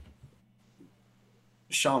know,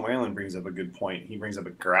 Sean Whalen brings up a good point. He brings up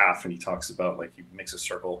a graph and he talks about, like, he makes a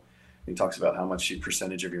circle. He talks about how much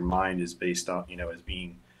percentage of your mind is based on, you know, as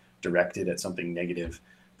being directed at something negative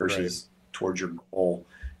versus towards your goal.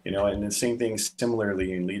 You know, and the same thing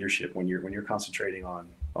similarly in leadership, when you're concentrating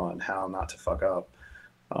on how not to fuck up,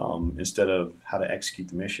 instead of how to execute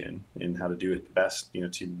the mission and how to do it the best, you know,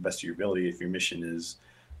 to the best of your ability. If your mission is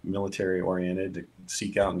military oriented, to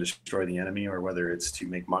seek out and destroy the enemy, or whether it's to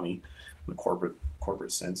make money in a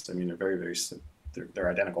corporate sense, I mean, they're very they're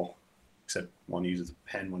identical, except one uses a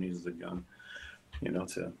pen, one uses a gun, you know,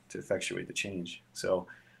 to effectuate the change. So,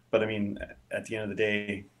 but I mean, at the end of the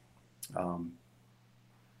day,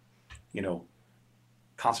 you know,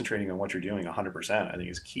 concentrating on what you're doing 100%, I think,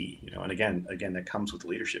 is key. You know, and again, that comes with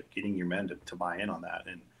leadership, getting your men to buy in on that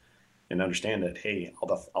and understand that, hey,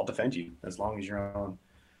 I'll defend you as long as you're on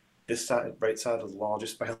this side, right side of the law,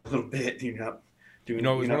 just by a little bit. You're not doing. You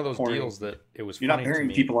know, it was one of those deals that it was. You're not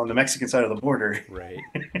burying people on the Mexican side of the border, right?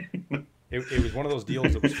 It was one of those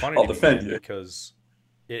deals that was funny. I'll defend you because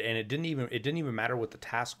it didn't even matter what the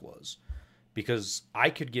task was, because I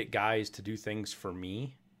could get guys to do things for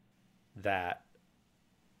me that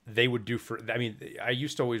they would do for. I mean, I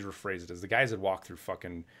used to always rephrase it as the guys that walk through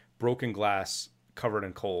fucking broken glass covered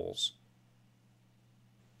in coals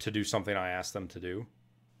to do something I asked them to do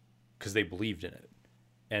because they believed in it.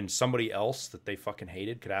 And somebody else that they fucking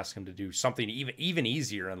hated could ask him to do something even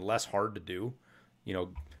easier and less hard to do. You know,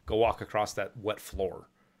 go walk across that wet floor.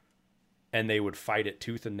 And they would fight it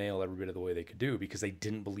tooth and nail every bit of the way they could do because they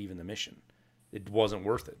didn't believe in the mission. It wasn't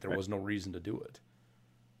worth it. There was no reason to do it.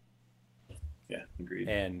 Yeah, agreed.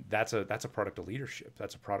 And that's a product of leadership.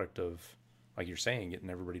 That's a product of, like you're saying, getting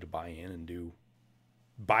everybody to buy in and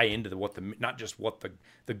buy into not just what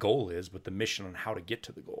the goal is, but the mission and how to get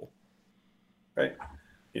to the goal. Right.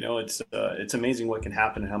 You know, it's amazing what can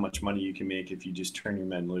happen and how much money you can make if you just turn your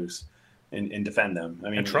men loose and defend them. I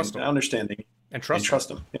mean, and trust them. I understand. And trust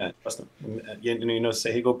them. Yeah, trust them. And, you know,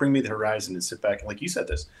 say, hey, go bring me the horizon and sit back. And like you said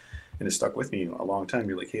this, and it stuck with me a long time.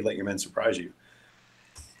 You're like, hey, let your men surprise you.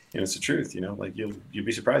 And it's the truth, you know, like you'll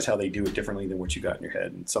be surprised how they do it differently than what you got in your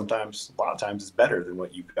head. And sometimes, a lot of times, it's better than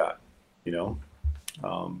what you've got, you know,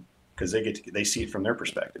 because they see it from their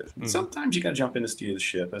perspective. And sometimes you got to jump in to steer the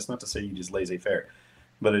ship. That's not to say you just laissez-faire,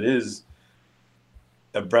 but it is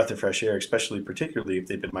a breath of fresh air, particularly if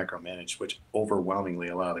they've been micromanaged, which overwhelmingly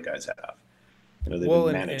a lot of the guys have. You know, they've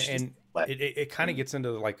been managed. And it kind of gets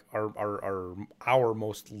into like our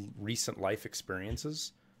most recent life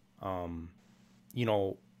experiences. You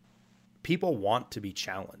know, people want to be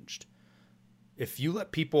challenged. If you're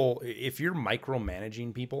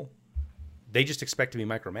micromanaging people, they just expect to be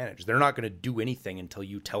micromanaged. They're not going to do anything until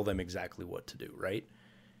you tell them exactly what to do, right?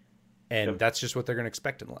 And that's just what they're going to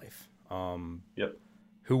expect in life.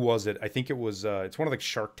 Who was it? I think it was, it's one of the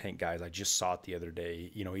Shark Tank guys. I just saw it the other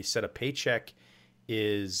day. You know, he said a paycheck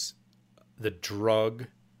is the drug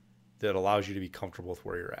that allows you to be comfortable with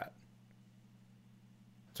where you're at.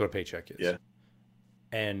 That's what a paycheck is. Yeah.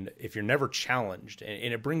 And if you're never challenged,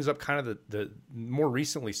 and it brings up kind of the more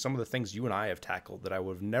recently, some of the things you and I have tackled that I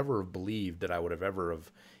would have never have believed that I would have ever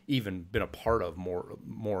have even been a part of more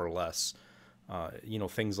or less.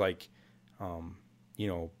 Things like,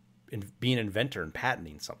 being an inventor and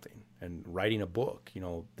patenting something and writing a book,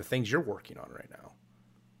 the things you're working on right now.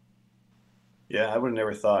 Yeah, I would have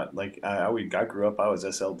never thought. Like I grew up, I was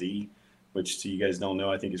SLD, which so you guys don't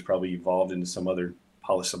know, I think it's probably evolved into some other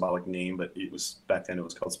polysyllabic name, but it was back then it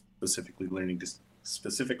was called specific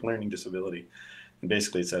learning disability. And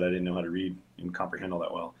basically it said I didn't know how to read and comprehend all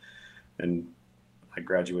that well. And I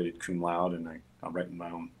graduated cum laude, and I'm writing my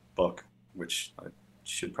own book, which I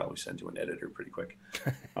should probably send to an editor pretty quick.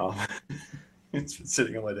 Um, it's been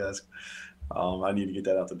sitting on my desk. I need to get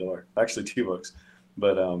that out the door. Actually, two books,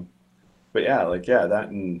 but yeah, that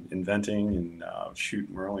and inventing and shoot,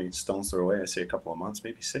 we're only stone's throw away. I say a couple of months,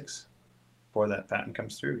 maybe six, before that patent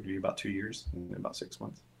comes through. It'd be about 2 years and about 6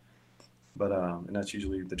 months. But and that's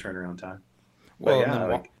usually the turnaround time. But Well, yeah,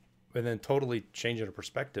 like and then totally changing a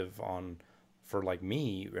perspective for like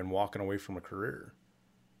me and walking away from a career.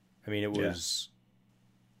 I mean, yeah,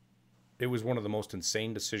 it was one of the most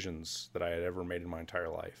insane decisions that I had ever made in my entire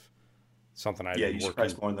life. Something I'd yeah, been you working,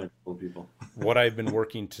 surprise more than a couple of people. what I've been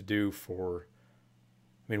working to do for.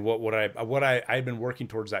 I mean, I'd been working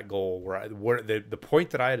towards that goal where the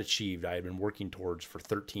point that I had achieved, I had been working towards for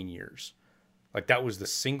 13 years. Like that was the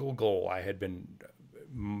single goal I had been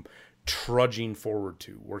trudging forward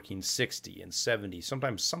to, working 60 and 70,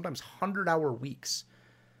 sometimes 100-hour weeks,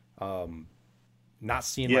 not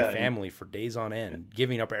seeing my Yeah, family for days on end,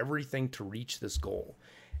 giving up everything to reach this goal.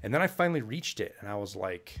 And then I finally reached it, and I was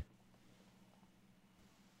like,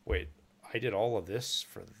 wait, I did all of this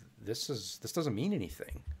for this doesn't mean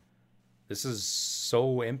anything. This is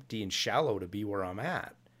so empty and shallow to be where I'm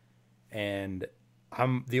at. And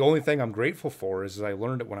the only thing I'm grateful for is I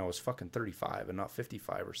learned it when I was fucking 35 and not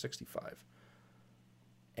 55 or 65.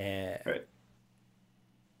 And right.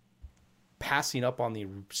 passing up on the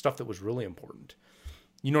stuff that was really important.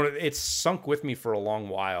 It's sunk with me for a long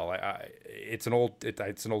while. It's an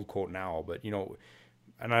old quote now, but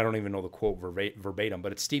and I don't even know the quote verbatim,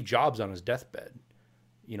 but it's Steve Jobs on his deathbed,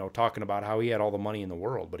 talking about how he had all the money in the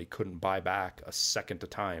world, but he couldn't buy back a second of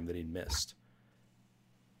time that he'd missed.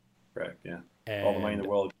 Correct. Yeah. All the money in And the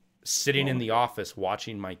world. sitting in the office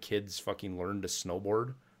watching my kids fucking learn to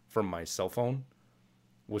snowboard from my cell phone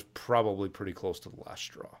was probably pretty close to the last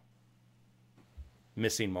straw.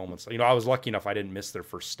 Missing moments. I was lucky enough I didn't miss their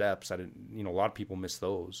first steps. I didn't, a lot of people miss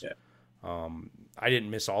those. Yeah. I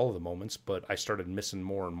didn't miss all of the moments, but I started missing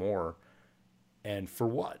more and more. And for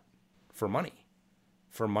what? For money.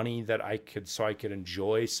 For money that I could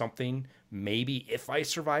enjoy something. Maybe if I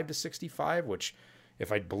survived to 65, which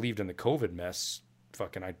if I'd believed in the COVID mess,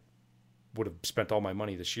 fucking I would have spent all my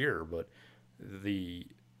money this year. But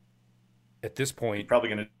at this You're point, probably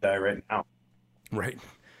going to die right now. right?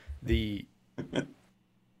 The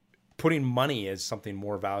putting money as something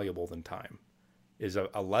more valuable than time is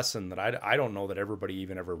a lesson that I don't know that everybody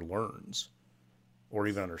even ever learns or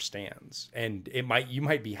even understands. And you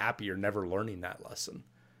might be happier never learning that lesson.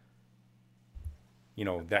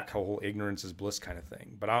 That whole ignorance is bliss kind of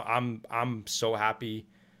thing. But I'm so happy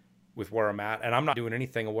with where I'm at, and I'm not doing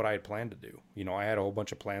anything of what I had planned to do. I had a whole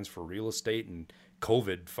bunch of plans for real estate, and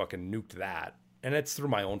COVID fucking nuked that. And it's through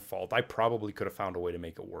my own fault. I probably could have found a way to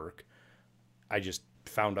make it work. I just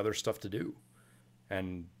found other stuff to do.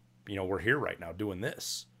 And, we're here right now doing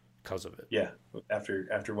this because of it. Yeah.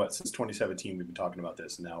 After what? Since 2017, we've been talking about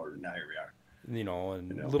this, and now here we are.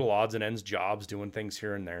 And little odds and ends jobs, doing things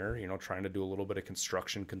here and there, trying to do a little bit of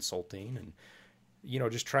construction consulting and,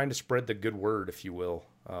 just trying to spread the good word, if you will.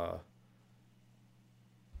 Right.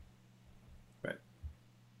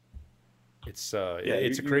 It's Yeah.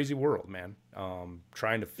 it's a crazy world, man.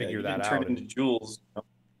 Trying to figure You that didn't turn out. into Jules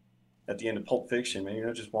at the end of Pulp Fiction, man. You're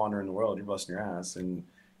not just wandering the world. You're busting your ass, and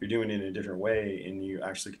you're doing it in a different way, and you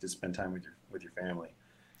actually get to spend time with your family.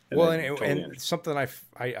 And Well, I and, totally and understand.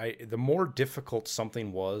 something the more difficult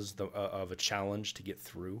something was, of a challenge to get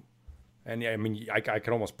through. And I mean, I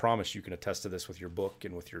can almost promise you can attest to this with your book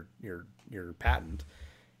and with your patent.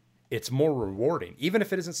 It's more rewarding, even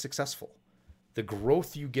if it isn't successful. The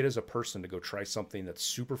growth you get as a person to go try something that's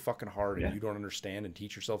super fucking hard and Yeah. you don't understand and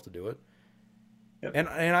teach yourself to do it. Yep. And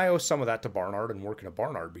I owe some of that to Barnard and working at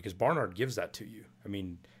Barnard, because Barnard gives that to you. I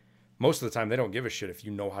mean, most of the time they don't give a shit if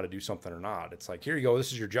you know how to do something or not. It's like, here you go,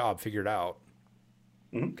 this is your job, figure it out.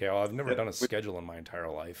 Mhm. Okay, well, I've never Yep. done a schedule in my entire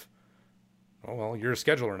life. Oh, well, you're a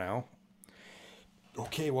scheduler now.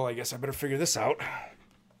 Okay, well, I guess I better figure this out.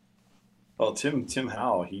 Well, Tim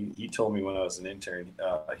Howe, he told me when I was an intern,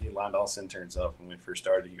 he lined all us interns up when we first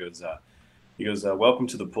started. He goes, welcome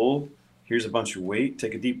to the pool. Here's a bunch of weight.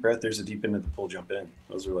 Take a deep breath. There's a deep end of the pool. Jump in.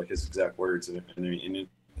 Those were like his exact words, and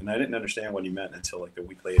I didn't understand what he meant until like a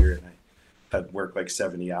week later, and had worked like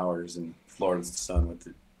 70 hours in Florida's sun with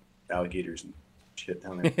the alligators and shit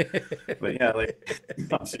down there. But yeah, like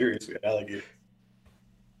I'm serious, we had alligators.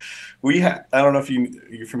 I don't know if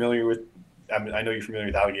you're familiar with. I mean, I know you're familiar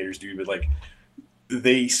with alligators, dude, but like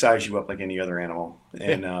they size you up like any other animal,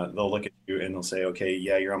 and they'll look at you and they'll say, okay,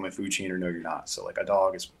 yeah, you're on my food chain, or no, you're not. So like a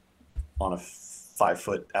dog is on a 5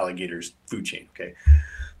 foot alligator's food chain, okay,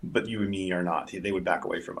 but you and me are not. They would back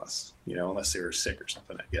away from us, unless they were sick or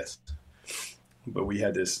something, I guess. But we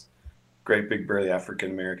had this great big burly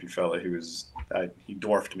African American fella who he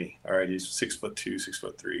dwarfed me. All right, he's 6'2",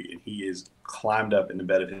 6'3", and he is climbed up in the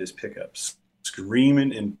bed of his pickup,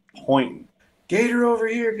 screaming and pointing, "Gator over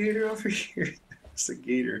here! Gator over here!" It's a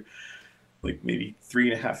gator, like maybe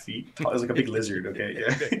 3.5 feet tall. It was like a big lizard. Okay,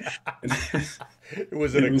 yeah. It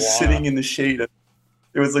was an iguana. It was sitting in the shade.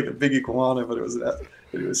 It was like a big iguana, but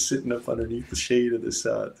it was sitting up underneath the shade of this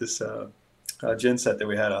gen set that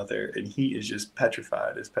we had out there, and he is just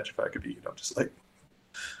petrified as petrified could be. And I'm just like,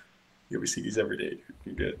 yeah, we see these every day.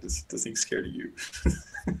 You're good. This thing's scared of you.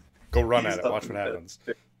 Go run at it. Watch what happens.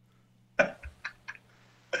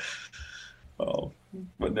 Oh,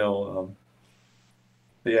 but no.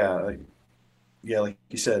 But yeah, like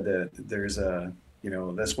you said, that there's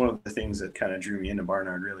that's one of the things that kind of drew me into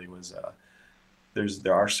Barnard. Really was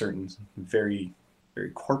there are certain very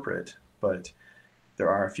very corporate, but there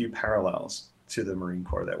are a few parallels to the Marine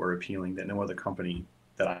Corps that were appealing that no other company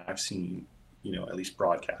that I've seen, at least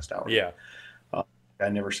broadcast out. Yeah.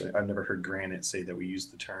 I've never heard Granite say that we use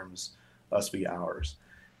the terms "us, we, ours,"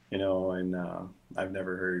 and I've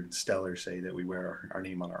never heard Stellar say that we wear our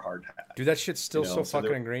name on our hard hat. Dude, that shit's still so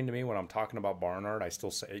fucking ingrained to me when I'm talking about Barnard. I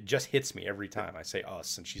still say, it just hits me every time I say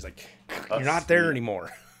us, and she's like, "You're not there anymore."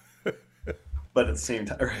 But at the same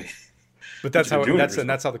time, right? But that's how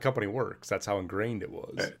the company works. That's how ingrained it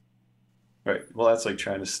was. Right. Well, that's like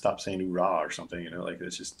trying to stop saying "hoorah" or something. Like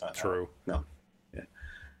it's just not true. No. Yeah.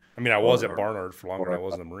 I mean, I was at Barnard for longer than I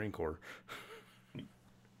was in the Marine Corps.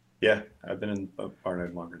 Yeah, I've been in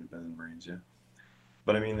Barnard longer than I've been in the Marines. Yeah,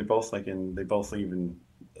 but I mean, they both leave in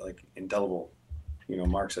like indelible,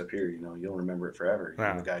 marks up here. You'll remember it forever.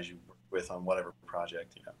 Yeah. The guys you work with on whatever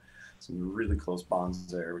project. Some really close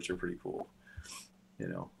bonds there, which are pretty cool.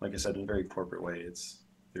 Like I said, in a very corporate way,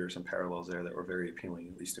 there are some parallels there that were very appealing,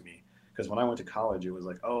 at least to me. Because when I went to college, it was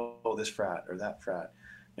like, oh, this frat or that frat,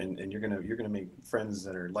 and you're gonna make friends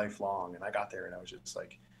that are lifelong. And I got there, and I was just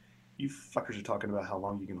like, you fuckers are talking about how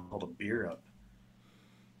long you can hold a beer up,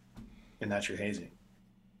 and that's your hazing.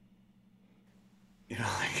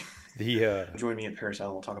 Like join me at Paris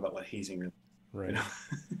Island. We'll talk about what hazing really. Right.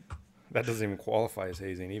 That doesn't even qualify as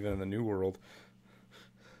hazing, even in the New World.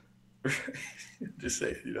 Just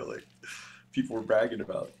saying, like people were bragging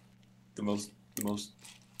about the most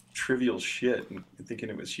trivial shit and thinking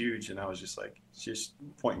it was huge, and I was just like, just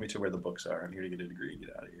point me to where the books are. I'm here to get a degree and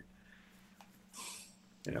get out of here.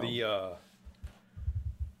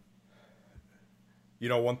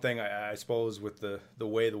 One thing I suppose with the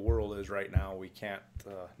way the world is right now, we can't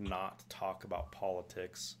not talk about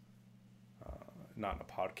politics. Not in a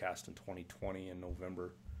podcast in 2020 in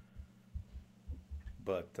November.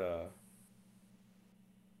 But I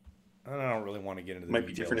don't really want to get into the details. Might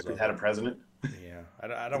be different if we had a president. Yeah,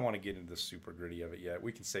 I don't want to get into the super gritty of it yet.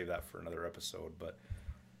 We can save that for another episode. But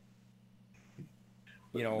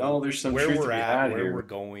there's some where truth we're at, where here. we're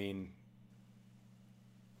going.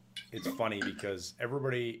 It's funny because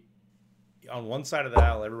everybody on one side of the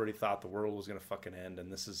aisle, everybody thought the world was going to fucking end,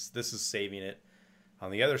 and this is saving it. On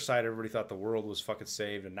the other side, everybody thought the world was fucking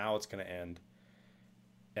saved, and now it's going to end.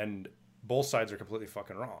 And both sides are completely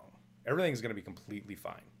fucking wrong. Everything's going to be completely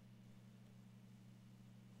fine.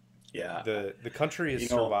 Yeah. The country has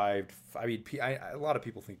survived. I mean, a lot of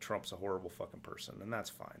people think Trump's a horrible fucking person, and that's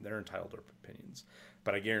fine. They're entitled to their opinions.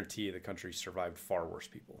 But I guarantee you the country survived far worse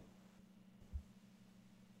people.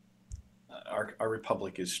 Our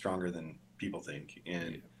republic is stronger than people think.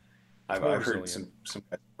 And Yeah. I've heard some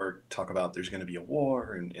guys talk about there's going to be a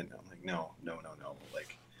war, and I'm like, no.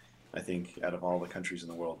 Like, I think out of all the countries in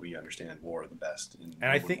the world, we understand war the best. And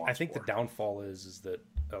I think the downfall is that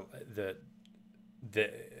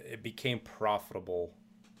it became profitable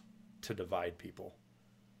to divide people.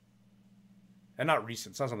 And it's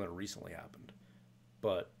not something that recently happened,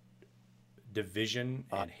 but division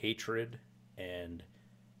and hatred and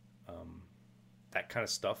that kind of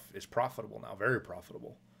stuff is profitable now, very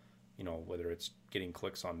profitable. Whether it's getting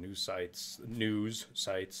clicks on news sites,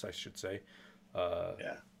 I should say,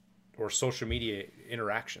 or social media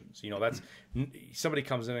interactions. That's somebody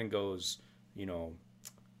comes in and goes,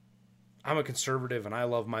 I'm a conservative and I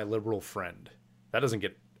love my liberal friend. That doesn't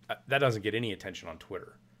get any attention on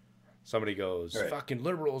Twitter. Somebody goes, Right. fucking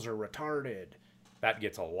liberals are retarded. That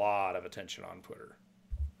gets a lot of attention on Twitter.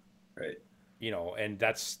 Right. And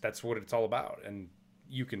that's what it's all about. And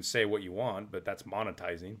you can say what you want, but that's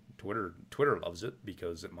monetizing. Twitter loves it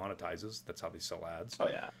because it monetizes. That's how they sell ads. Oh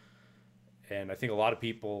yeah. And I think a lot of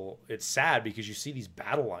people, it's sad because you see these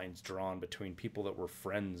battle lines drawn between people that were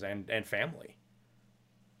friends and family.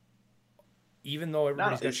 Even though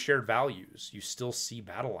everybody's got shared values, you still see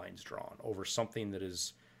battle lines drawn over something that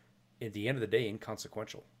is, at the end of the day,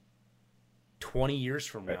 inconsequential. 20 years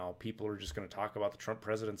from now, people are just going to talk about the Trump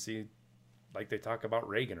presidency like they talk about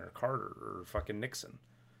Reagan or Carter or fucking Nixon.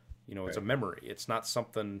 It's a memory. It's not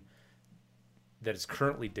something that is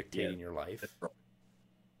currently dictating your life.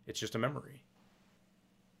 It's just a memory.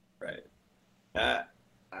 Right.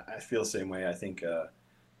 I feel the same way. I think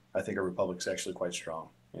our republic's actually quite strong,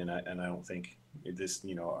 and I don't think this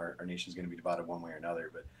our nation's going to be divided one way or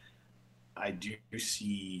another. But I do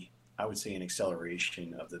see, I would say, an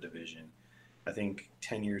acceleration of the division. I think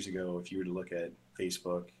 10 years ago, if you were to look at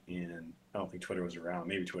Facebook, and I don't think Twitter was around.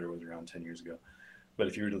 Maybe Twitter was around 10 years ago. But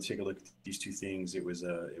if you were to take a look at these two things, it was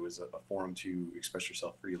a forum to express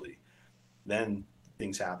yourself freely. Then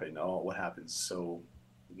things happen. Oh, what happens? So,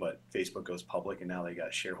 Facebook goes public, and now they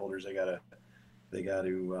got shareholders. They got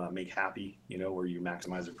to make happy. Where you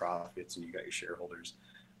maximize their profits, and you got your shareholders'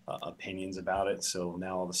 opinions about it. So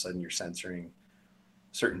now all of a sudden you're censoring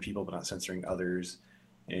certain people, but not censoring others.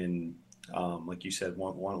 And like you said,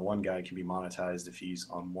 one guy can be monetized if he's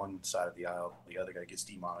on one side of the aisle. The other guy gets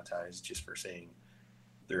demonetized just for saying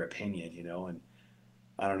their opinion, and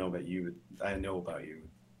I don't know about you. I know about you.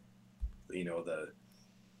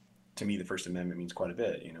 To me, the First Amendment means quite a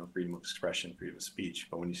bit, freedom of expression, freedom of speech.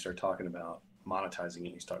 But when you start talking about monetizing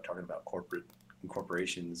it, you start talking about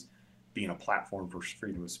corporations being a platform for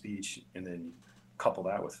freedom of speech, and then you couple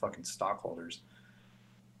that with fucking stockholders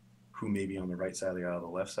who may be on the right side of the aisle, the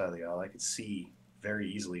left side of the aisle, I could see very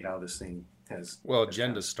easily how this thing has... Well,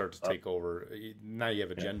 agendas start to take over. Now you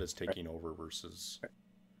have agendas taking over versus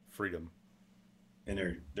freedom. And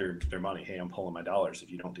their money, hey, I'm pulling my dollars if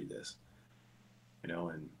you don't do this.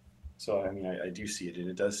 And so, I mean, I do see it, and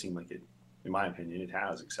it does seem like it, in my opinion, it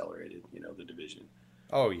has accelerated, the division.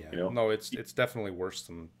 Oh, yeah. No, it's definitely worse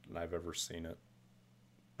than I've ever seen it.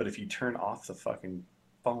 But if you turn off the fucking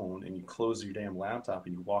phone and you close your damn laptop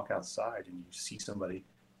and you walk outside and you see somebody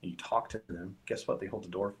and you talk to them, guess what? They hold the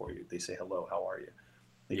door for you. They say, hello, how are you?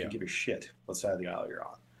 They can give a shit what side of the aisle you're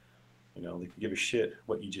on. They can give a shit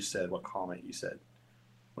what you just said, what comment you said.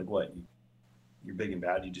 Like what? You're big and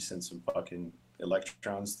bad. You just sent some fucking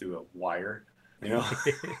electrons through a wire,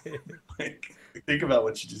 like think about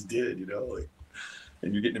what you just did, and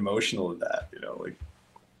you're getting emotional with that,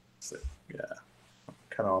 so, yeah, I'm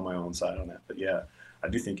kind of on my own side on that, but yeah, I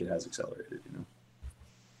do think it has accelerated,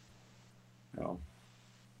 And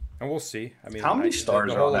we'll see. I mean, how many stars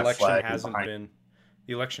the are on whole that election flag?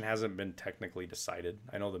 The election hasn't been technically decided.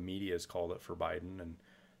 I know the media has called it for Biden, and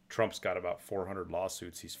Trump's got about 400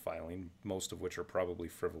 lawsuits he's filing, most of which are probably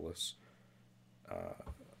frivolous.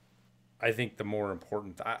 I think the more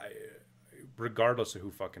important, regardless of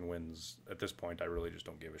who fucking wins at this point, I really just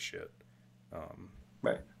don't give a shit.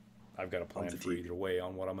 Right. I've got a plan for either way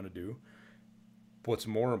on what I'm going to do. What's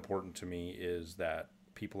more important to me is that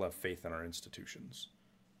people have faith in our institutions.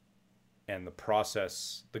 And the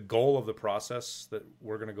process, the goal of the process that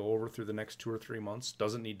we're going to go over through the next 2 or 3 months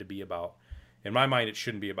doesn't need to be about, in my mind, it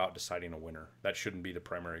shouldn't be about deciding a winner. That shouldn't be the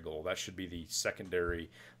primary goal. That should be the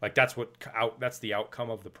secondary. Like that's the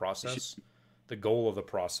outcome of the process. The goal of the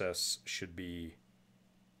process should be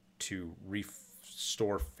to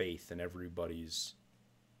restore faith in everybody's,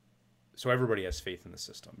 so everybody has faith in the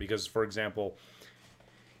system. Because, for example,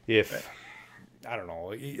 if, I don't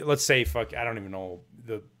know, let's say, I don't even know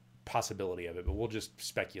the possibility of it, but we'll just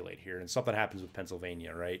speculate here. And something happens with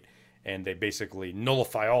Pennsylvania, right? And they basically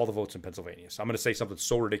nullify all the votes in Pennsylvania. So I'm going to say something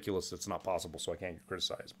so ridiculous that's not possible, so I can't get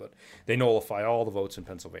criticized. But they nullify all the votes in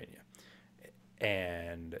Pennsylvania.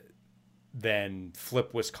 And then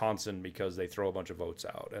flip Wisconsin because they throw a bunch of votes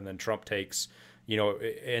out. And then Trump takes,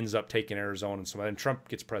 ends up taking Arizona and some. And Trump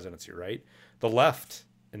gets presidency, right? The left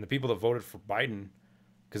and the people that voted for Biden,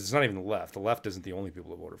 because it's not even the left isn't the only people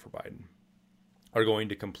that voted for Biden, are going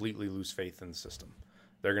to completely lose faith in the system.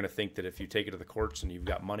 They're going to think that if you take it to the courts and you've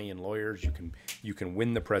got money and lawyers, you can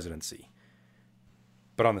win the presidency.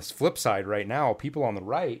 But on this flip side, right now, people on the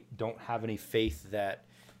right don't have any faith that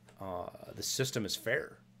the system is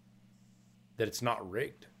fair, that it's not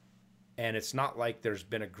rigged. And it's not like there's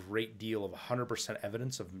been a great deal of 100%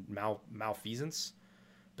 evidence of malfeasance,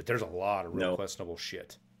 but there's a lot of real questionable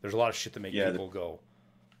shit. There's a lot of shit that make people go,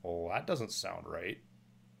 oh, that doesn't sound right.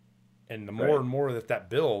 And the more Right. and more that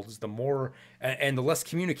builds, the more and the less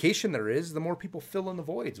communication there is, the more people fill in the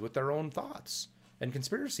voids with their own thoughts and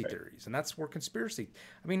conspiracy Right. theories. And that's where conspiracy.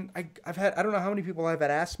 I mean, I've had, I don't know how many people I've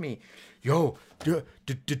had ask me, yo,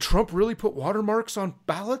 did Trump really put watermarks on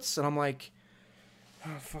ballots? And I'm like,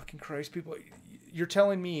 oh, fucking Christ, people, you're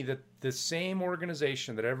telling me that the same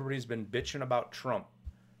organization that everybody's been bitching about Trump,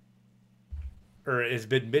 or has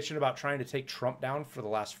been bitching about trying to take Trump down for the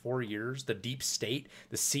last 4 years, the deep state,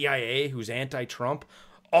 the CIA, who's anti-Trump,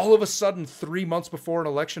 all of a sudden 3 months before an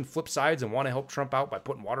election flip sides and want to help Trump out by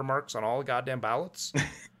putting watermarks on all the goddamn ballots?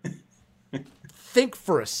 Think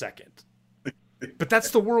for a second. But that's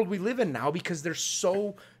the world we live in now, because it's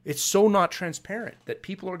so not transparent that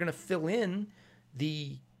people are going to fill in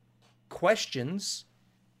the questions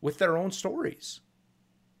with their own stories.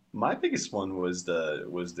 My biggest one was the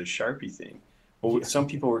Sharpie thing. Well, some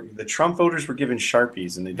people the Trump voters were given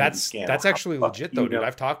Sharpies and they didn't scan. That's Well, actually how the fuck legit do though, you dude. know?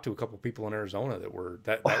 I've talked to a couple people in Arizona that were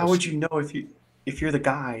that. Well, That how was would you know if you're the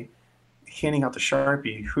guy handing out the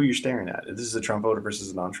Sharpie who you're staring at? This is a Trump voter versus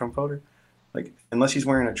a non-Trump voter. Like, unless he's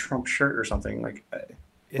wearing a Trump shirt or something, like,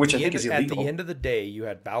 which I think is illegal. At the end of the day, you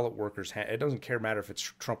had ballot workers. It doesn't matter if it's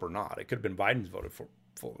Trump or not. It could have been Biden's voted for,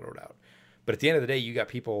 full vote out. But at the end of the day, you got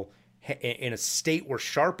people in a state where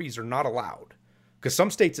Sharpies are not allowed. Because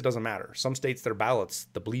some states it doesn't matter. Some states, their ballots,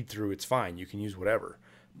 the bleed through, it's fine. You can use whatever.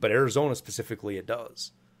 But Arizona specifically, it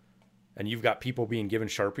does. And you've got people being given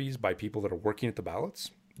Sharpies by people that are working at the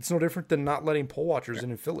ballots. It's no different than not letting poll watchers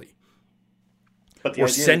in Philly. But the Or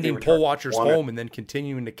idea that they sending were poll trying to watchers want it- home and then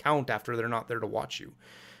continuing to count after they're not there to watch you.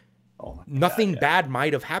 Oh my God, Nothing yeah. bad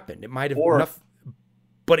might have happened. It might have, Or-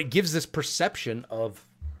 but it gives this perception of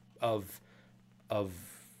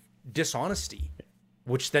dishonesty,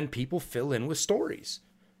 which then people fill in with stories.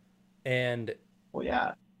 And Well,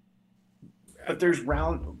 yeah. But there's to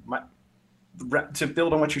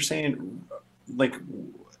build on what you're saying, like,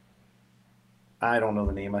 I don't know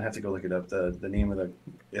the name. I have to go look it up. The name of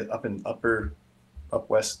the up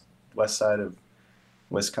west side of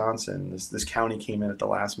Wisconsin. This county came in at the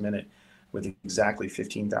last minute with exactly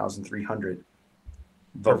 15,300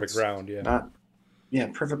 votes. perfect round, yeah.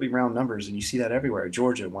 Perfectly round numbers, and you see that everywhere.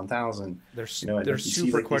 Georgia, 1,000. There's You know, there's you see,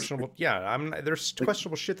 super like, these- questionable. There's like,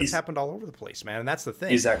 questionable shit that's is- happened all over the place, man. And that's the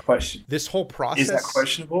thing. Is that question? This whole process Is that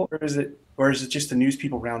questionable, or is it just the news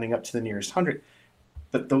people rounding up to the nearest hundred?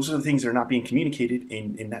 But those are the things that are not being communicated,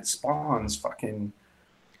 and that spawns fucking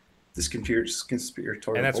this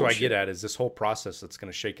conspiratorial. And that's what I bullshit. get at is this whole process that's going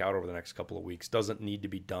to shake out over the next couple of weeks doesn't need to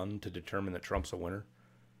be done to determine that Trump's a winner.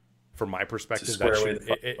 From my perspective, square away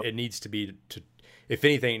it needs to be if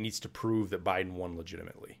anything, it needs to prove that Biden won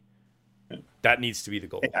legitimately. That needs to be the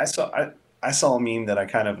goal. I saw a meme that I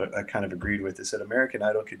kind of agreed with. It said American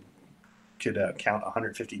Idol could count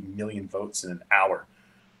 150 million votes in an hour.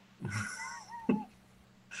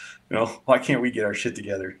 Why can't we get our shit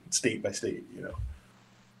together state by state?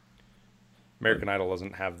 American Idol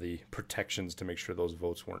doesn't have the protections to make sure those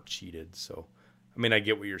votes weren't cheated. So, I mean, I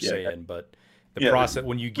get what you're saying, but the process,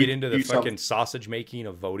 when you get into the fucking sausage making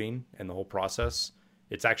of voting and the whole process,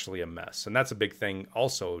 it's actually a mess. And that's a big thing.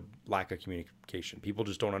 Also, lack of communication. People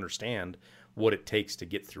just don't understand what it takes to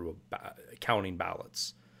get through counting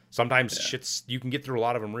ballots. Sometimes you can get through a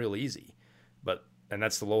lot of them real easy, and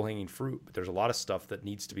that's the low hanging fruit. But there's a lot of stuff that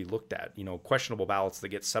needs to be looked at. Questionable ballots that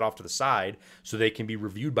get set off to the side so they can be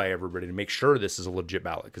reviewed by everybody to make sure this is a legit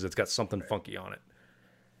ballot because it's got something funky on it.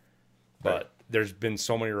 But there's been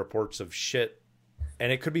so many reports of shit,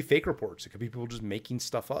 and it could be fake reports. It could be people just making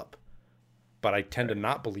stuff up. But I tend to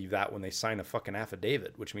not believe that when they sign a fucking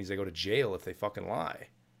affidavit, which means they go to jail if they fucking lie.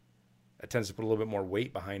 That tends to put a little bit more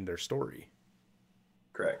weight behind their story.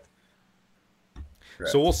 Correct.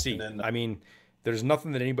 So we'll see. Then, I mean, there's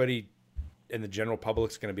nothing that anybody in the general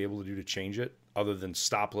public's going to be able to do to change it other than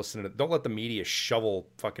stop listening to it. Don't let the media shovel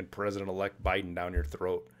fucking President-elect Biden down your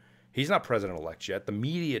throat. He's not president-elect yet. The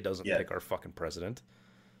media doesn't pick our fucking president.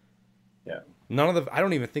 Yeah. I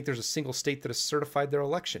don't even think there's a single state that has certified their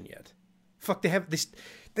election yet. Fuck,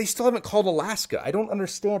 they still haven't called Alaska. I don't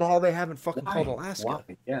understand how they haven't fucking called Alaska. Why?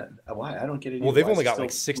 Yeah. Why? I don't get it. Well, they've only got like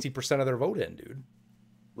 60% of their vote in, dude.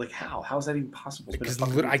 Like how? How is that even possible? Because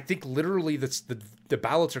I think literally the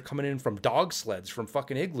ballots are coming in from dog sleds from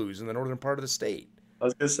fucking igloos in the northern part of the state. I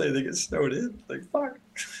was gonna say they get snowed in. Like fuck.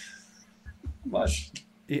 Mush.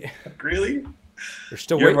 Yeah. Really? They're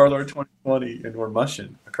still Year waiting. of our Lord 2020, and we're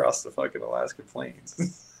mushing across the fucking Alaska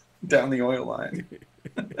plains, down the oil line.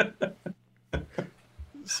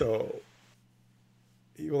 So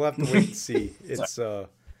you'll have to wait and see. It's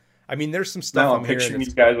I mean, there's some stuff Now I'm I'm hearing. picturing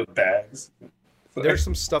these guys with bags. There's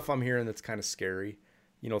some stuff I'm hearing that's kind of scary.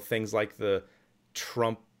 Things like the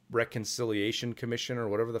Trump Reconciliation Commission or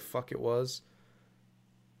whatever the fuck it was,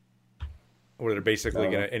 where they're basically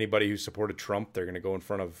gonna anybody who supported Trump, they're gonna go in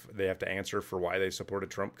front of, they have to answer for why they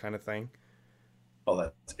supported Trump, kind of thing. Oh,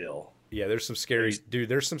 that's ill. Yeah, there's some scary dude.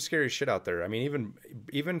 There's some scary shit out there. I mean,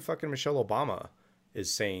 even fucking Michelle Obama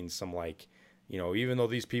is saying some like, even though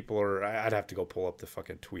these people are, I'd have to go pull up the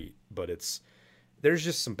fucking tweet, but there's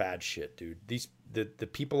just some bad shit, dude. The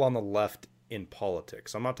people on the left in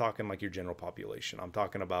politics. I'm not talking like your general population. I'm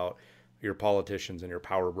talking about your politicians and your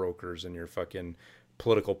power brokers and your fucking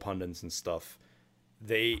political pundits and stuff.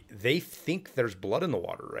 They think there's blood in the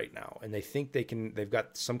water right now, and they think they've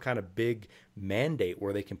got some kind of big mandate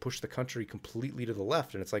where they can push the country completely to the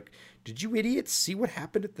left. And it's like, did you idiots see what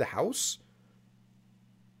happened at the House?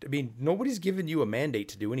 I mean, nobody's given you a mandate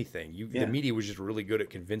to do anything. The media was just really good at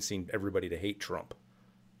convincing everybody to hate Trump.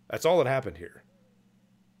 That's all that happened here.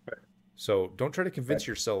 So don't try to convince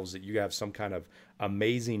yourselves that you have some kind of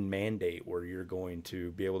amazing mandate where you're going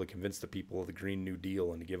to be able to convince the people of the Green New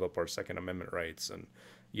Deal and to give up our Second Amendment rights and,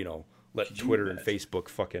 let Twitter and Facebook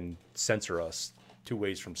fucking censor us 2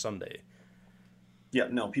 ways from Sunday. Yeah,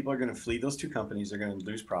 no, people are going to flee those two companies. They're going to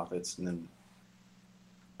lose profits. And then,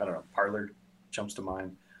 I don't know, Parler jumps to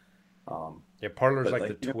mind. Parler's like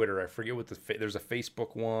the Twitter. I forget what there's a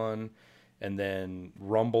Facebook one. And then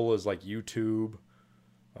Rumble is like YouTube.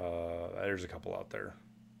 There's a couple out there.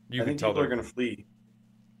 I think people are going to flee.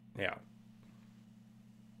 Yeah.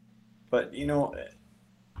 But the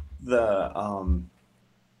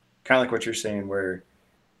kind of like what you're saying, where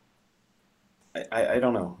I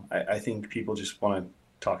don't know. I think people just want to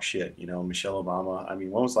talk shit. Michelle Obama. I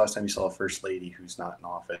mean, when was the last time you saw a first lady who's not in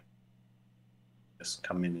office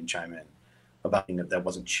come in and chime in about that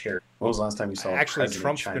wasn't charity? When was the last time you saw? Actually,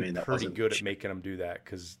 Trump's been pretty good at making them do that,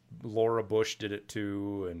 because Laura Bush did it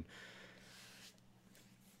too, and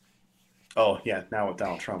now with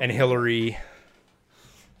Donald Trump and Hillary.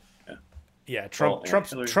 Yeah,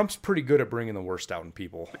 Trump's pretty good at bringing the worst out in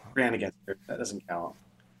people. Ran against her. That doesn't count.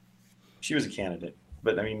 She was a candidate,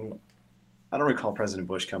 but I mean, I don't recall President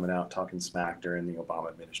Bush coming out talking smack during the Obama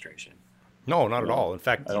administration. No, not at all. In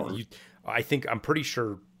fact, I'm pretty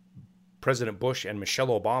sure President Bush and Michelle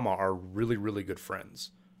Obama are really, really good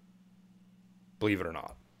friends. Believe it or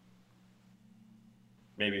not.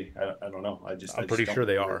 Maybe. I don't know. I'm pretty sure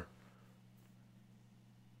they are.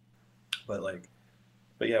 But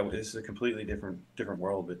yeah, this is a completely different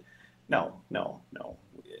world. But no.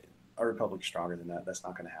 Our republic's stronger than that. That's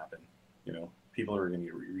not going to happen. People are going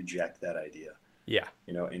to reject that idea. Yeah.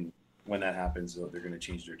 And when that happens, they're going to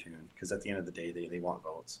change their tune, because at the end of the day, they want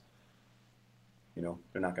votes. They're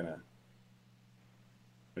not going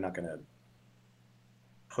to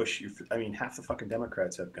push you. I mean, half the fucking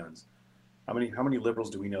Democrats have guns. How many liberals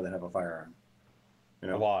do we know that have a firearm?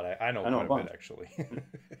 A lot. I know quite a bit, actually.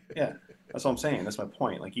 Yeah, that's what I'm saying. That's my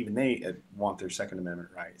point. Like, even they want their Second Amendment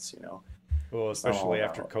rights. Well, especially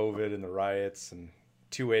after COVID and the riots, and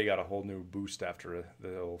 2A got a whole new boost after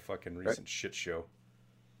the whole fucking recent shit show.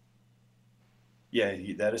 Yeah,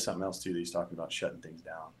 that is something else too. That he's talking about shutting things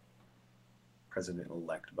down.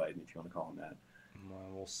 President-elect Biden, if you want to call him that. Well,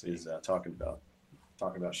 we'll see. Is talking about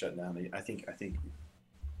shutting down. I think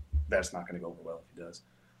that's not going to go over well if he does.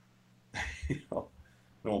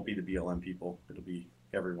 It won't be the BLM people. It'll be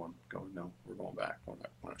everyone going, no, we're going back. We're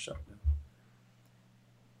not shutting down.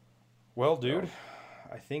 Well, dude,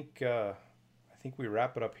 I think we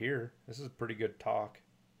wrap it up here. This is a pretty good talk.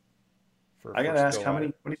 I gotta ask, how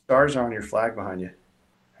many stars are on your flag behind you?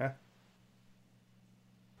 Huh?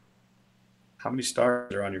 How many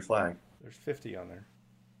stars are on your flag? There's 50 on there.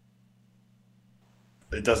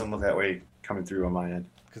 It doesn't look that way coming through on my end.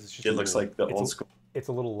 Because it looks like the old school. It's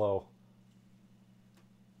a little low.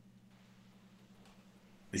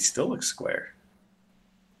 They still look square.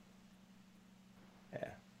 Yeah.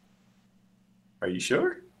 Are you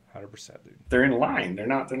sure? 100%, dude. They're in line. They're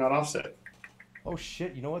not offset. Oh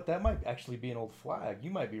shit! You know what? That might actually be an old flag. You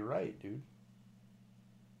might be right, dude.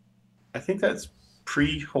 I think that's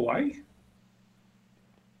pre-Hawaii.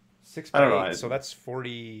 6 by 8, so that's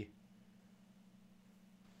 40.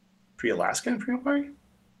 Pre-Alaska and pre-Hawaii?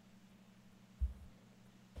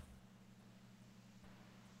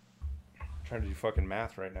 I'm trying to do fucking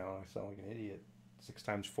math right now. I sound like an idiot. 6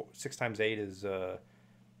 times 8 is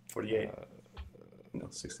 48. No,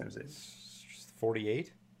 6 times 8.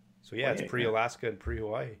 48. So yeah, it's pre-Alaska and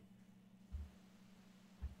pre-Hawaii. It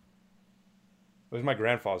was my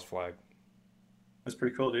grandfather's flag. That's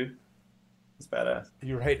pretty cool, dude. That's badass.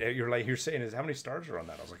 You're right. You're saying is how many stars are on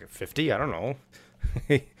that? I was like, 50? I don't know.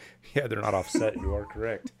 Yeah, they're not offset. You are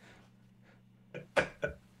correct.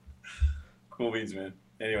 Cool beans, man.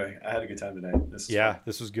 Anyway, I had a good time tonight. This is Yeah, fun.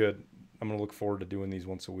 this was good. I'm gonna look forward to doing these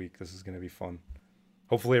once a week. This is gonna be fun.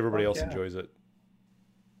 Hopefully everybody Fuck else yeah. enjoys it.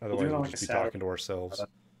 We'll do Otherwise it on we'll like a just be Saturday. talking to ourselves.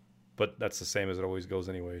 But that's the same as it always goes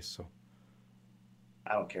anyways, so.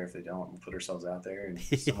 I don't care if they don't. We'll put ourselves out there, and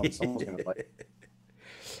someone's gonna like.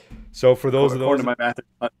 So for those of According those to my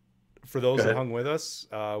math, for go those that ahead. hung with us,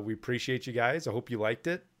 we appreciate you guys. I hope you liked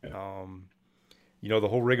it. Yeah. The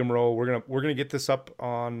whole rigmarole. We're gonna get this up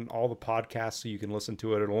on all the podcasts so you can listen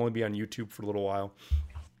to it. It'll only be on YouTube for a little while.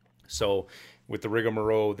 So with the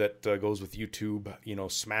rigmarole that goes with YouTube,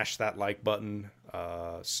 smash that like button,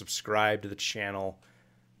 subscribe to the channel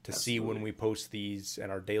to see when Absolutely. we post these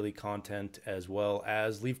and our daily content, as well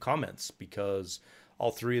as leave comments, because all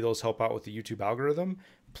three of those help out with the YouTube algorithm.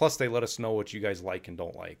 Plus, they let us know what you guys like and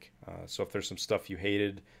don't like. So if there's some stuff you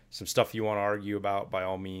hated, some stuff you want to argue about, by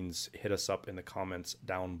all means, hit us up in the comments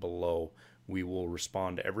down below. We will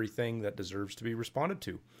respond to everything that deserves to be responded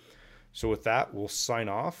to. So with that, we'll sign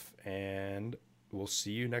off, and we'll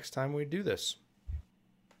see you next time we do this.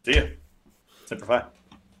 See ya. Simplify.